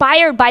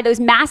inspired by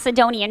those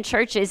Macedonian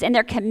churches and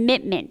their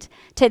commitment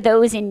to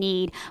those in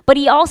need. But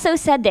he also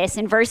said this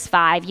in verse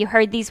 5. You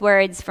heard these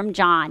words from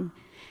John.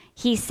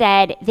 He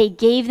said, they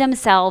gave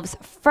themselves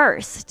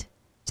first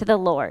to the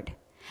Lord,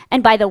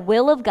 and by the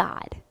will of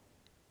God,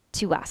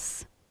 to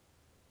us.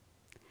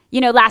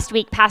 You know, last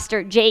week,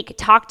 Pastor Jake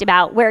talked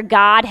about where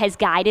God has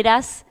guided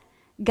us,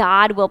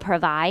 God will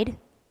provide.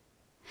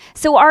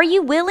 So are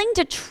you willing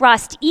to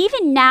trust,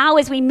 even now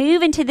as we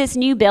move into this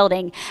new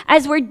building,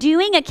 as we're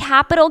doing a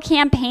capital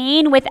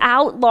campaign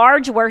without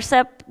large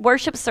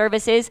worship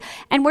services,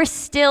 and we're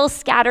still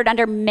scattered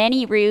under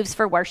many roofs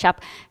for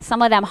worship,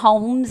 some of them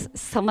homes,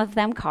 some of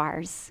them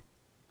cars?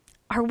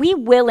 Are we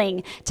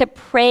willing to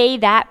pray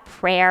that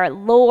prayer,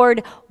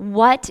 Lord,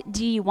 what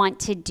do you want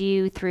to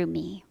do through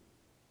me?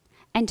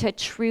 And to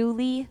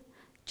truly,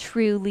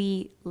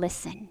 truly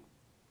listen.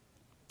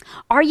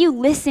 Are you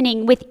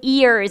listening with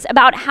ears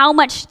about how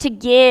much to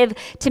give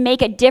to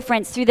make a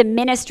difference through the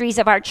ministries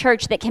of our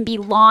church that can be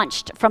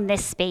launched from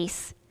this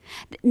space?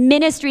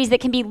 Ministries that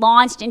can be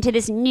launched into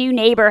this new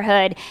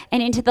neighborhood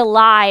and into the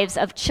lives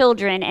of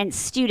children and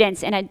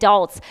students and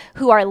adults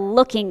who are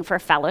looking for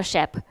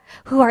fellowship,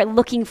 who are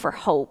looking for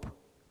hope,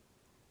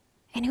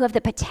 and who have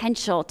the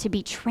potential to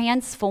be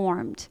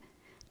transformed,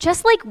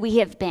 just like we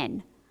have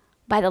been,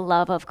 by the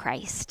love of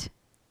Christ.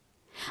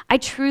 I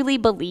truly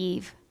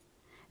believe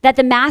that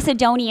the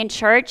Macedonian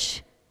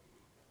church,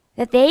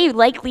 that they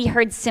likely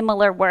heard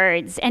similar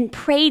words and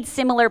prayed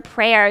similar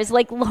prayers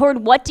like, Lord,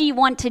 what do you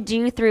want to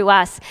do through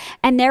us?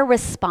 And their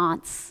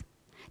response,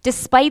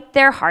 despite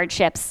their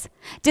hardships,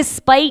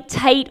 despite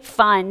tight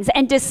funds,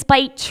 and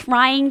despite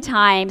trying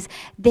times,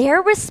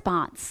 their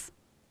response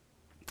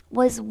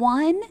was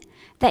one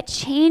that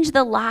changed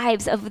the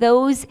lives of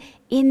those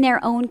in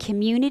their own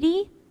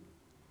community,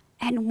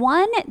 and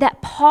one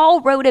that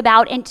Paul wrote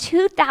about, and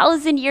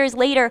 2,000 years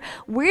later,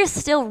 we're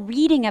still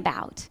reading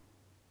about.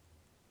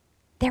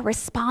 Their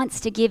response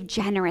to give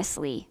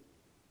generously.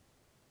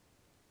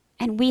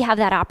 And we have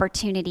that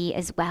opportunity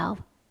as well.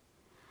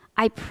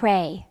 I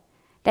pray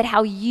that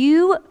how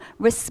you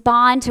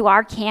respond to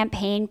our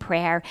campaign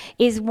prayer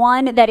is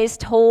one that is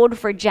told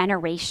for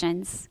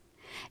generations.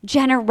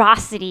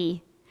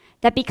 Generosity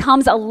that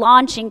becomes a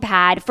launching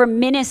pad for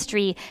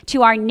ministry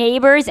to our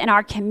neighbors and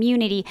our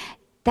community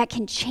that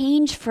can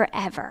change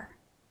forever.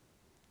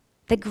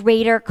 the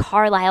greater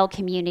Carlisle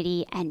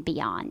community and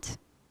beyond.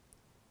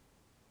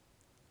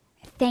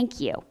 Thank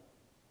you.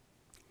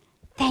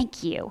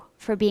 Thank you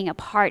for being a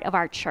part of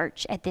our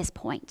church at this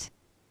point,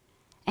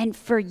 and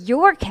for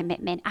your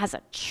commitment as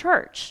a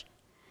church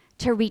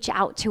to reach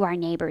out to our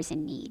neighbors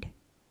in need.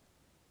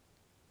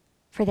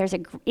 For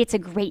it's a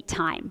great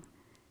time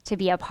to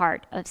be a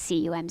part of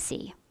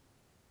CUMC.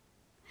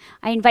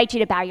 I invite you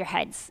to bow your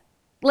heads.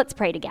 Let's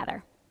pray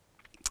together.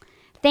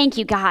 Thank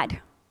you,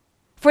 God,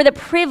 for the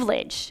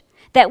privilege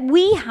that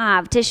we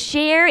have to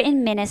share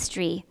in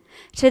ministry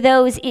to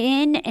those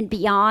in and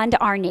beyond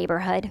our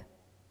neighborhood.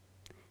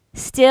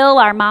 Still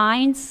our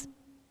minds,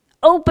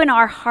 open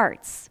our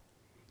hearts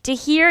to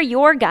hear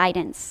your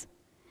guidance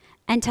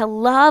and to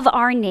love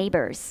our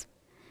neighbors,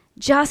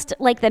 just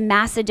like the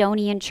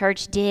Macedonian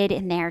church did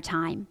in their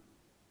time.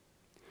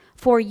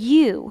 For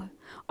you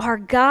are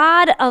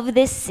God of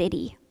this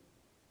city,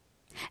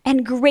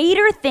 and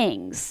greater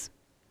things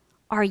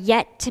are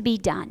yet to be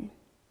done.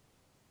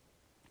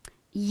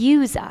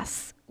 Use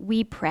us,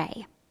 we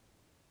pray.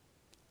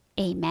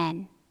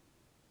 Amen.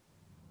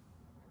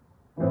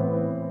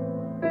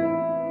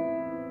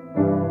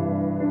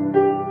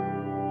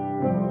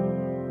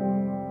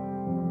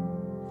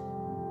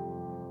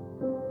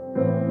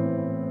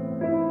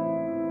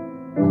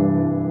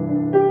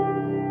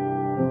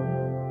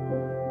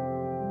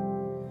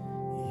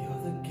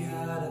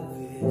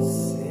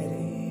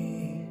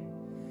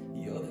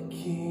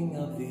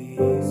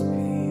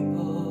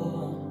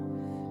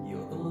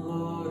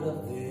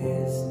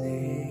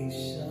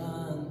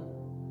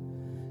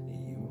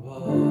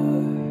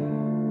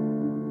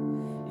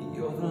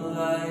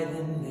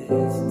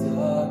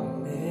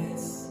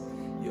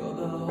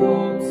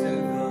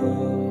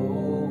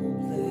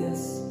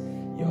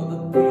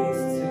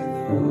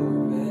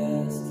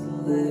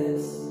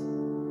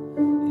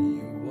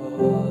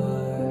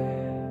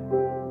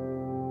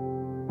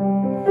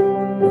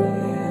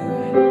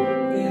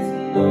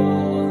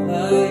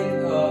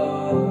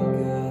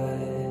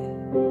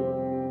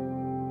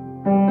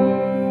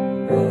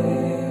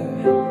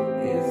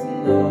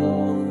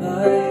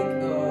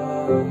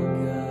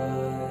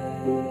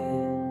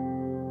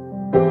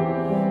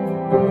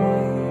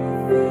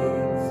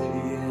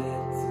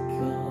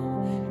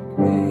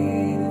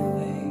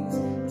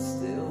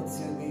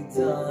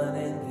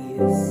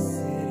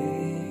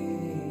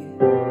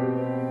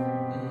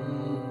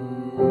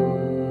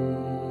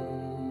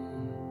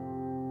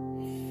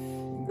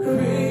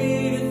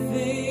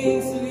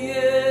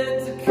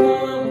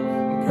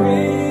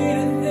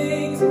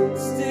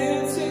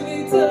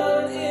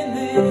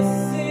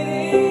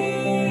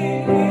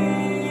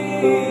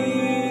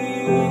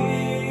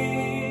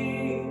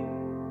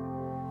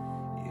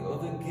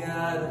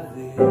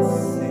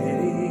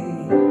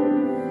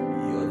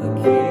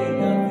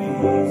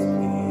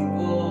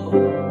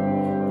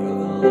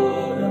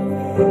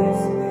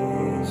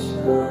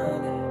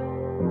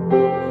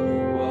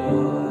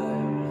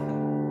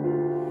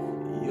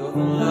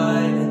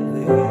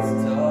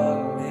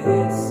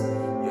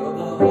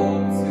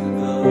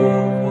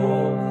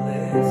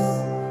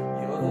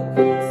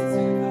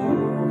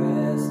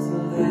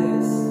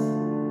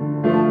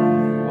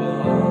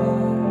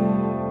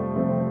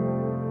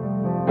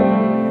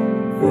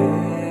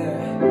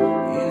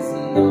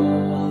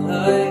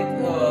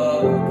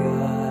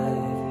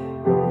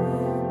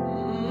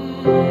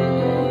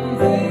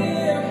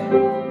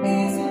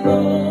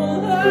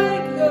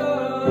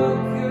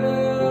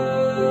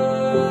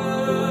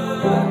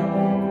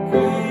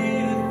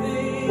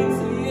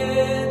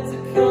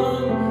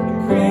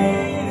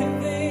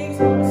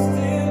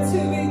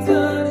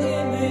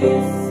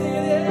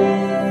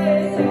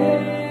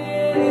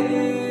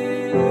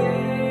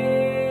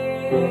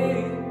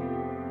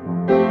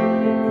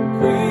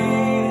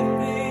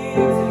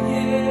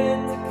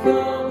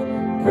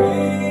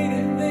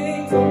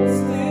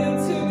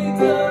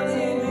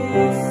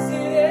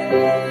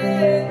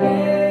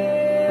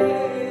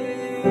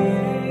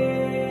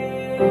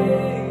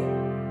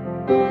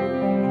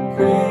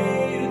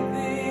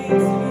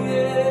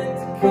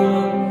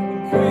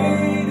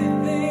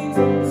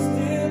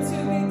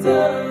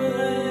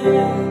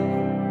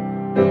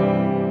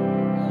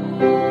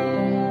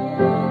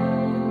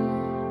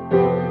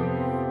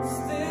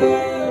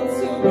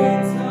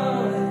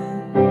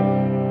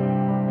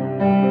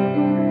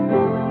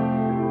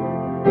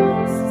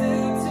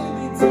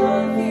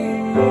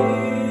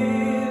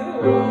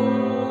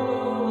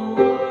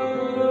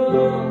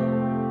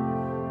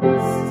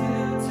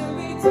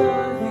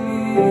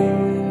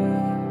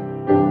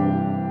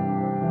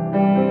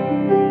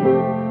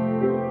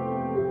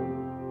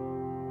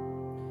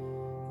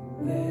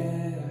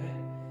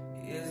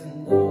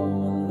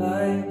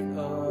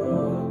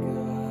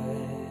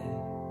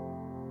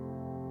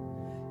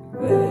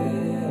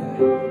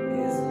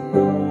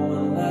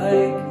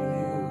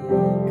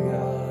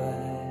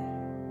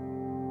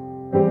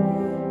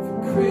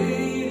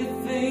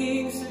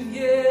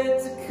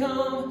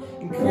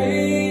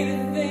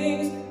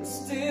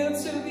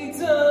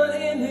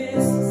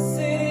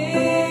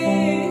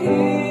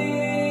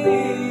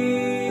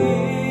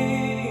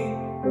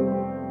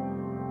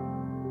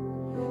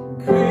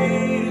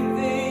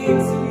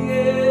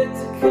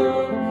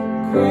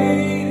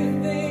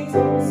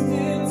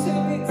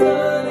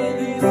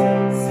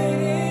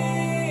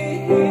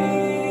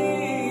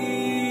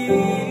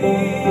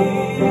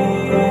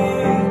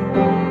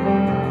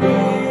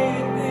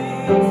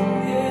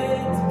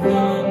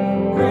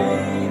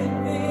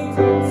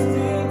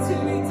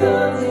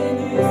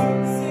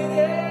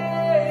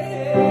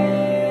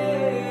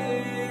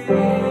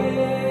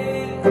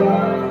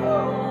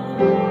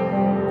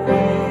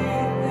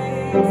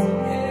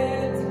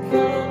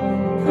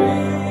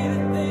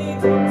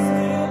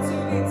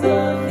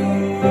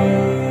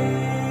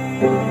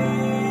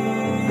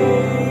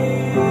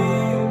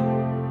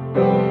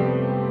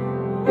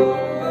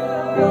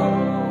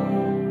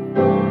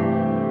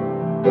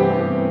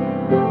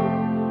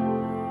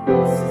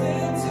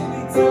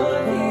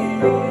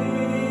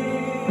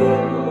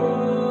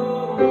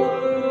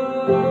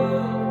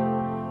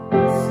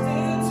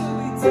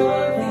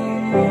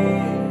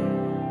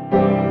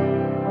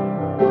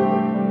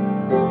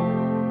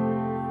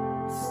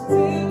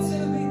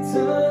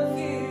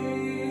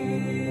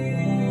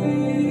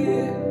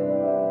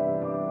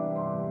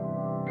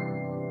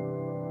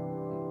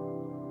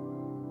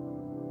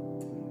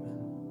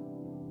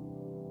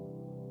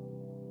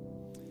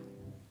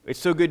 It's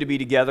so good to be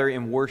together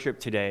in worship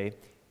today.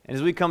 And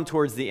as we come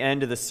towards the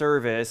end of the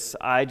service,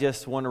 I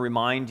just want to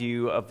remind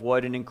you of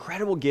what an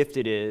incredible gift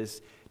it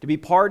is to be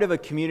part of a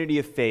community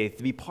of faith,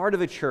 to be part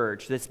of a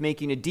church that's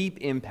making a deep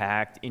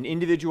impact in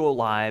individual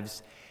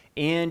lives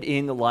and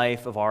in the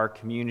life of our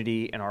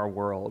community and our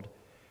world.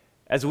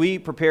 As we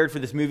prepared for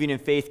this Moving in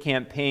Faith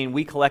campaign,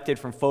 we collected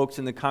from folks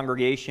in the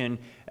congregation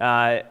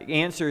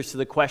answers to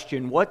the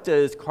question, what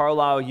does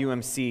Carlisle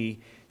UMC,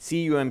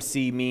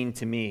 CUMC mean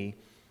to me?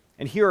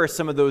 And here are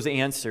some of those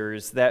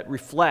answers that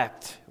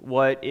reflect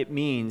what it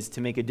means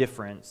to make a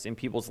difference in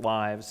people's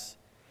lives.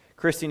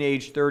 Kristen,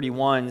 age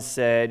 31,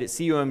 said,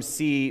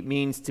 CUMC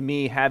means to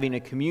me having a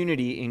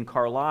community in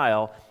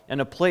Carlisle and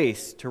a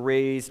place to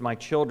raise my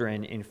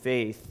children in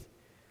faith.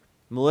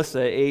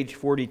 Melissa, age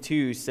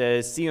 42,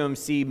 says,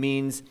 CUMC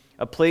means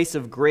a place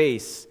of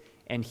grace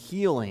and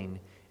healing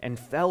and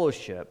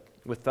fellowship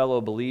with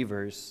fellow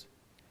believers.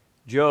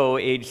 Joe,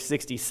 age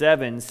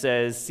 67,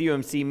 says,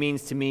 CUMC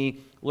means to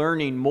me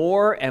learning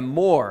more and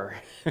more.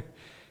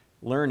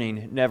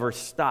 Learning never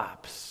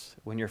stops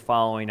when you're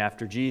following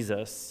after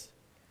Jesus.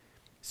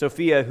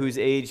 Sophia, who's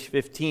age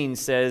 15,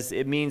 says,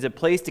 it means a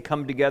place to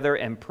come together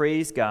and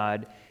praise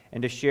God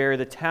and to share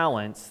the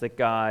talents that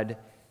God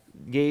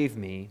gave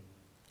me.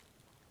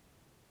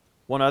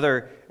 One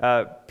other,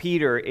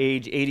 Peter,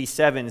 age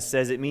 87,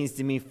 says it means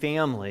to me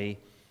family.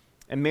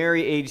 And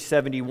Mary, age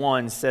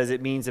 71, says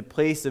it means a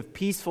place of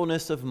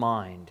peacefulness of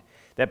mind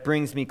that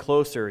brings me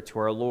closer to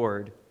our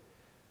Lord.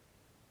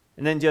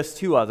 And then just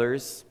two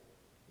others.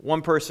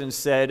 One person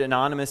said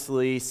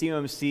anonymously,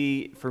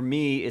 CUMC for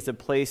me is a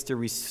place to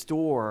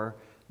restore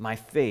my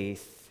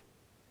faith.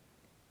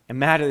 And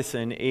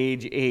Madison,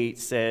 age 8,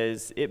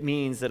 says it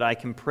means that I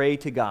can pray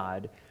to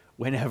God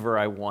whenever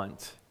I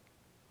want.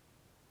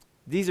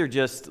 These are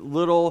just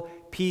little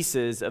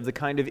pieces of the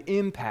kind of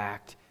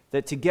impact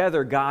that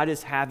together God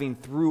is having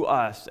through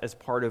us as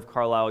part of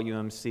Carlisle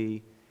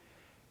UMC.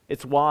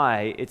 It's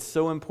why it's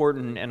so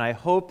important, and I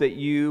hope that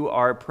you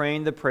are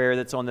praying the prayer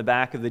that's on the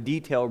back of the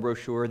detail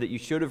brochure that you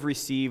should have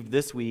received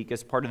this week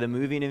as part of the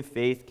Moving in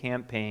Faith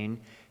campaign.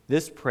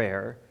 This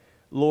prayer,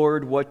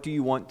 Lord, what do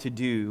you want to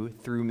do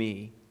through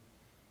me?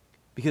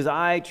 Because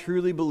I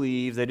truly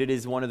believe that it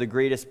is one of the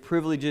greatest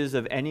privileges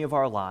of any of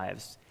our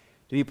lives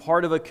to be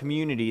part of a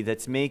community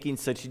that's making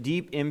such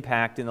deep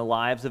impact in the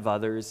lives of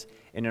others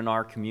and in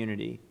our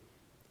community.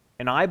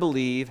 And I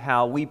believe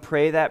how we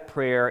pray that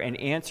prayer and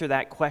answer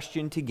that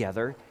question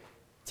together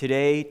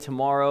today,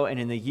 tomorrow, and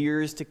in the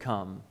years to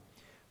come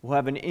will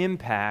have an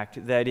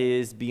impact that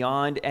is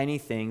beyond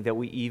anything that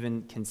we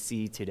even can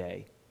see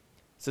today.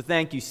 So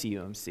thank you,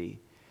 CUMC.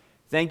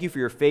 Thank you for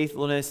your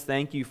faithfulness.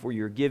 Thank you for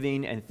your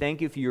giving. And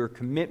thank you for your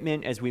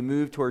commitment as we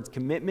move towards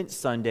Commitment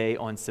Sunday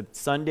on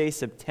Sunday,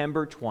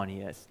 September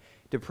 20th,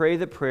 to pray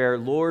the prayer,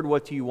 Lord,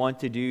 what do you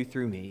want to do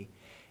through me?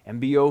 And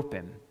be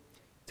open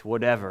to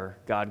whatever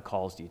God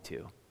calls you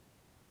to.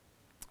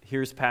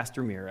 Here's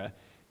Pastor Mira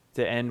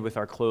to end with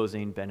our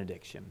closing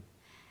benediction.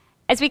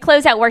 As we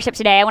close out worship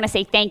today, I want to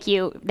say thank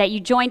you that you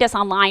joined us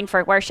online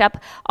for worship.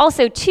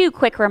 Also, two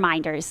quick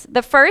reminders.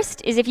 The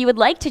first is if you would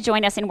like to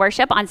join us in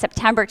worship on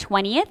September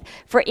 20th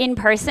for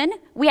in-person,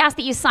 we ask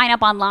that you sign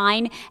up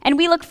online, and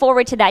we look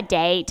forward to that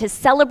day, to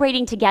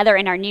celebrating together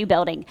in our new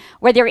building,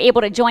 whether you're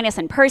able to join us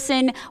in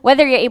person,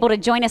 whether you're able to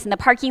join us in the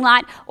parking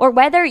lot, or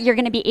whether you're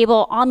going to be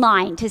able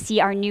online to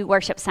see our new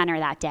worship center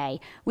that day.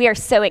 We are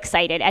so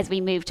excited as we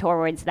move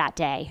towards that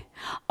day.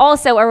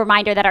 Also, a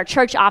reminder that our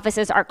church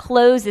offices are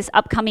closed this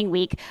upcoming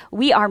week.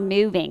 We are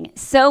moving.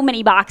 So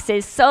many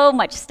boxes, so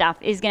much stuff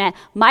is going to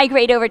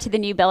migrate over to the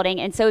new building.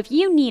 And so if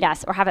you need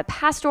us or have a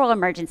pastoral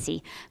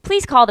emergency,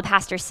 please call the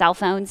pastor's cell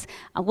phones.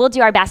 We'll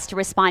do our best to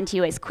respond to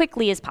you as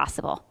quickly as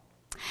possible.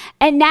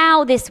 And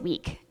now this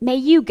week, may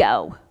you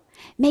go.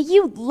 May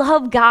you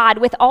love God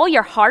with all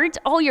your heart,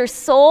 all your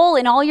soul,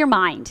 and all your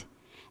mind.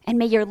 And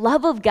may your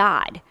love of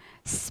God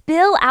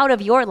spill out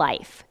of your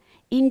life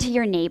into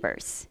your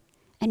neighbors.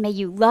 And may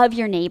you love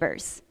your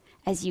neighbors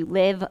as you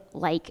live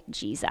like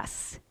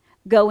Jesus.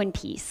 Go in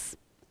peace.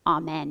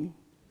 Amen.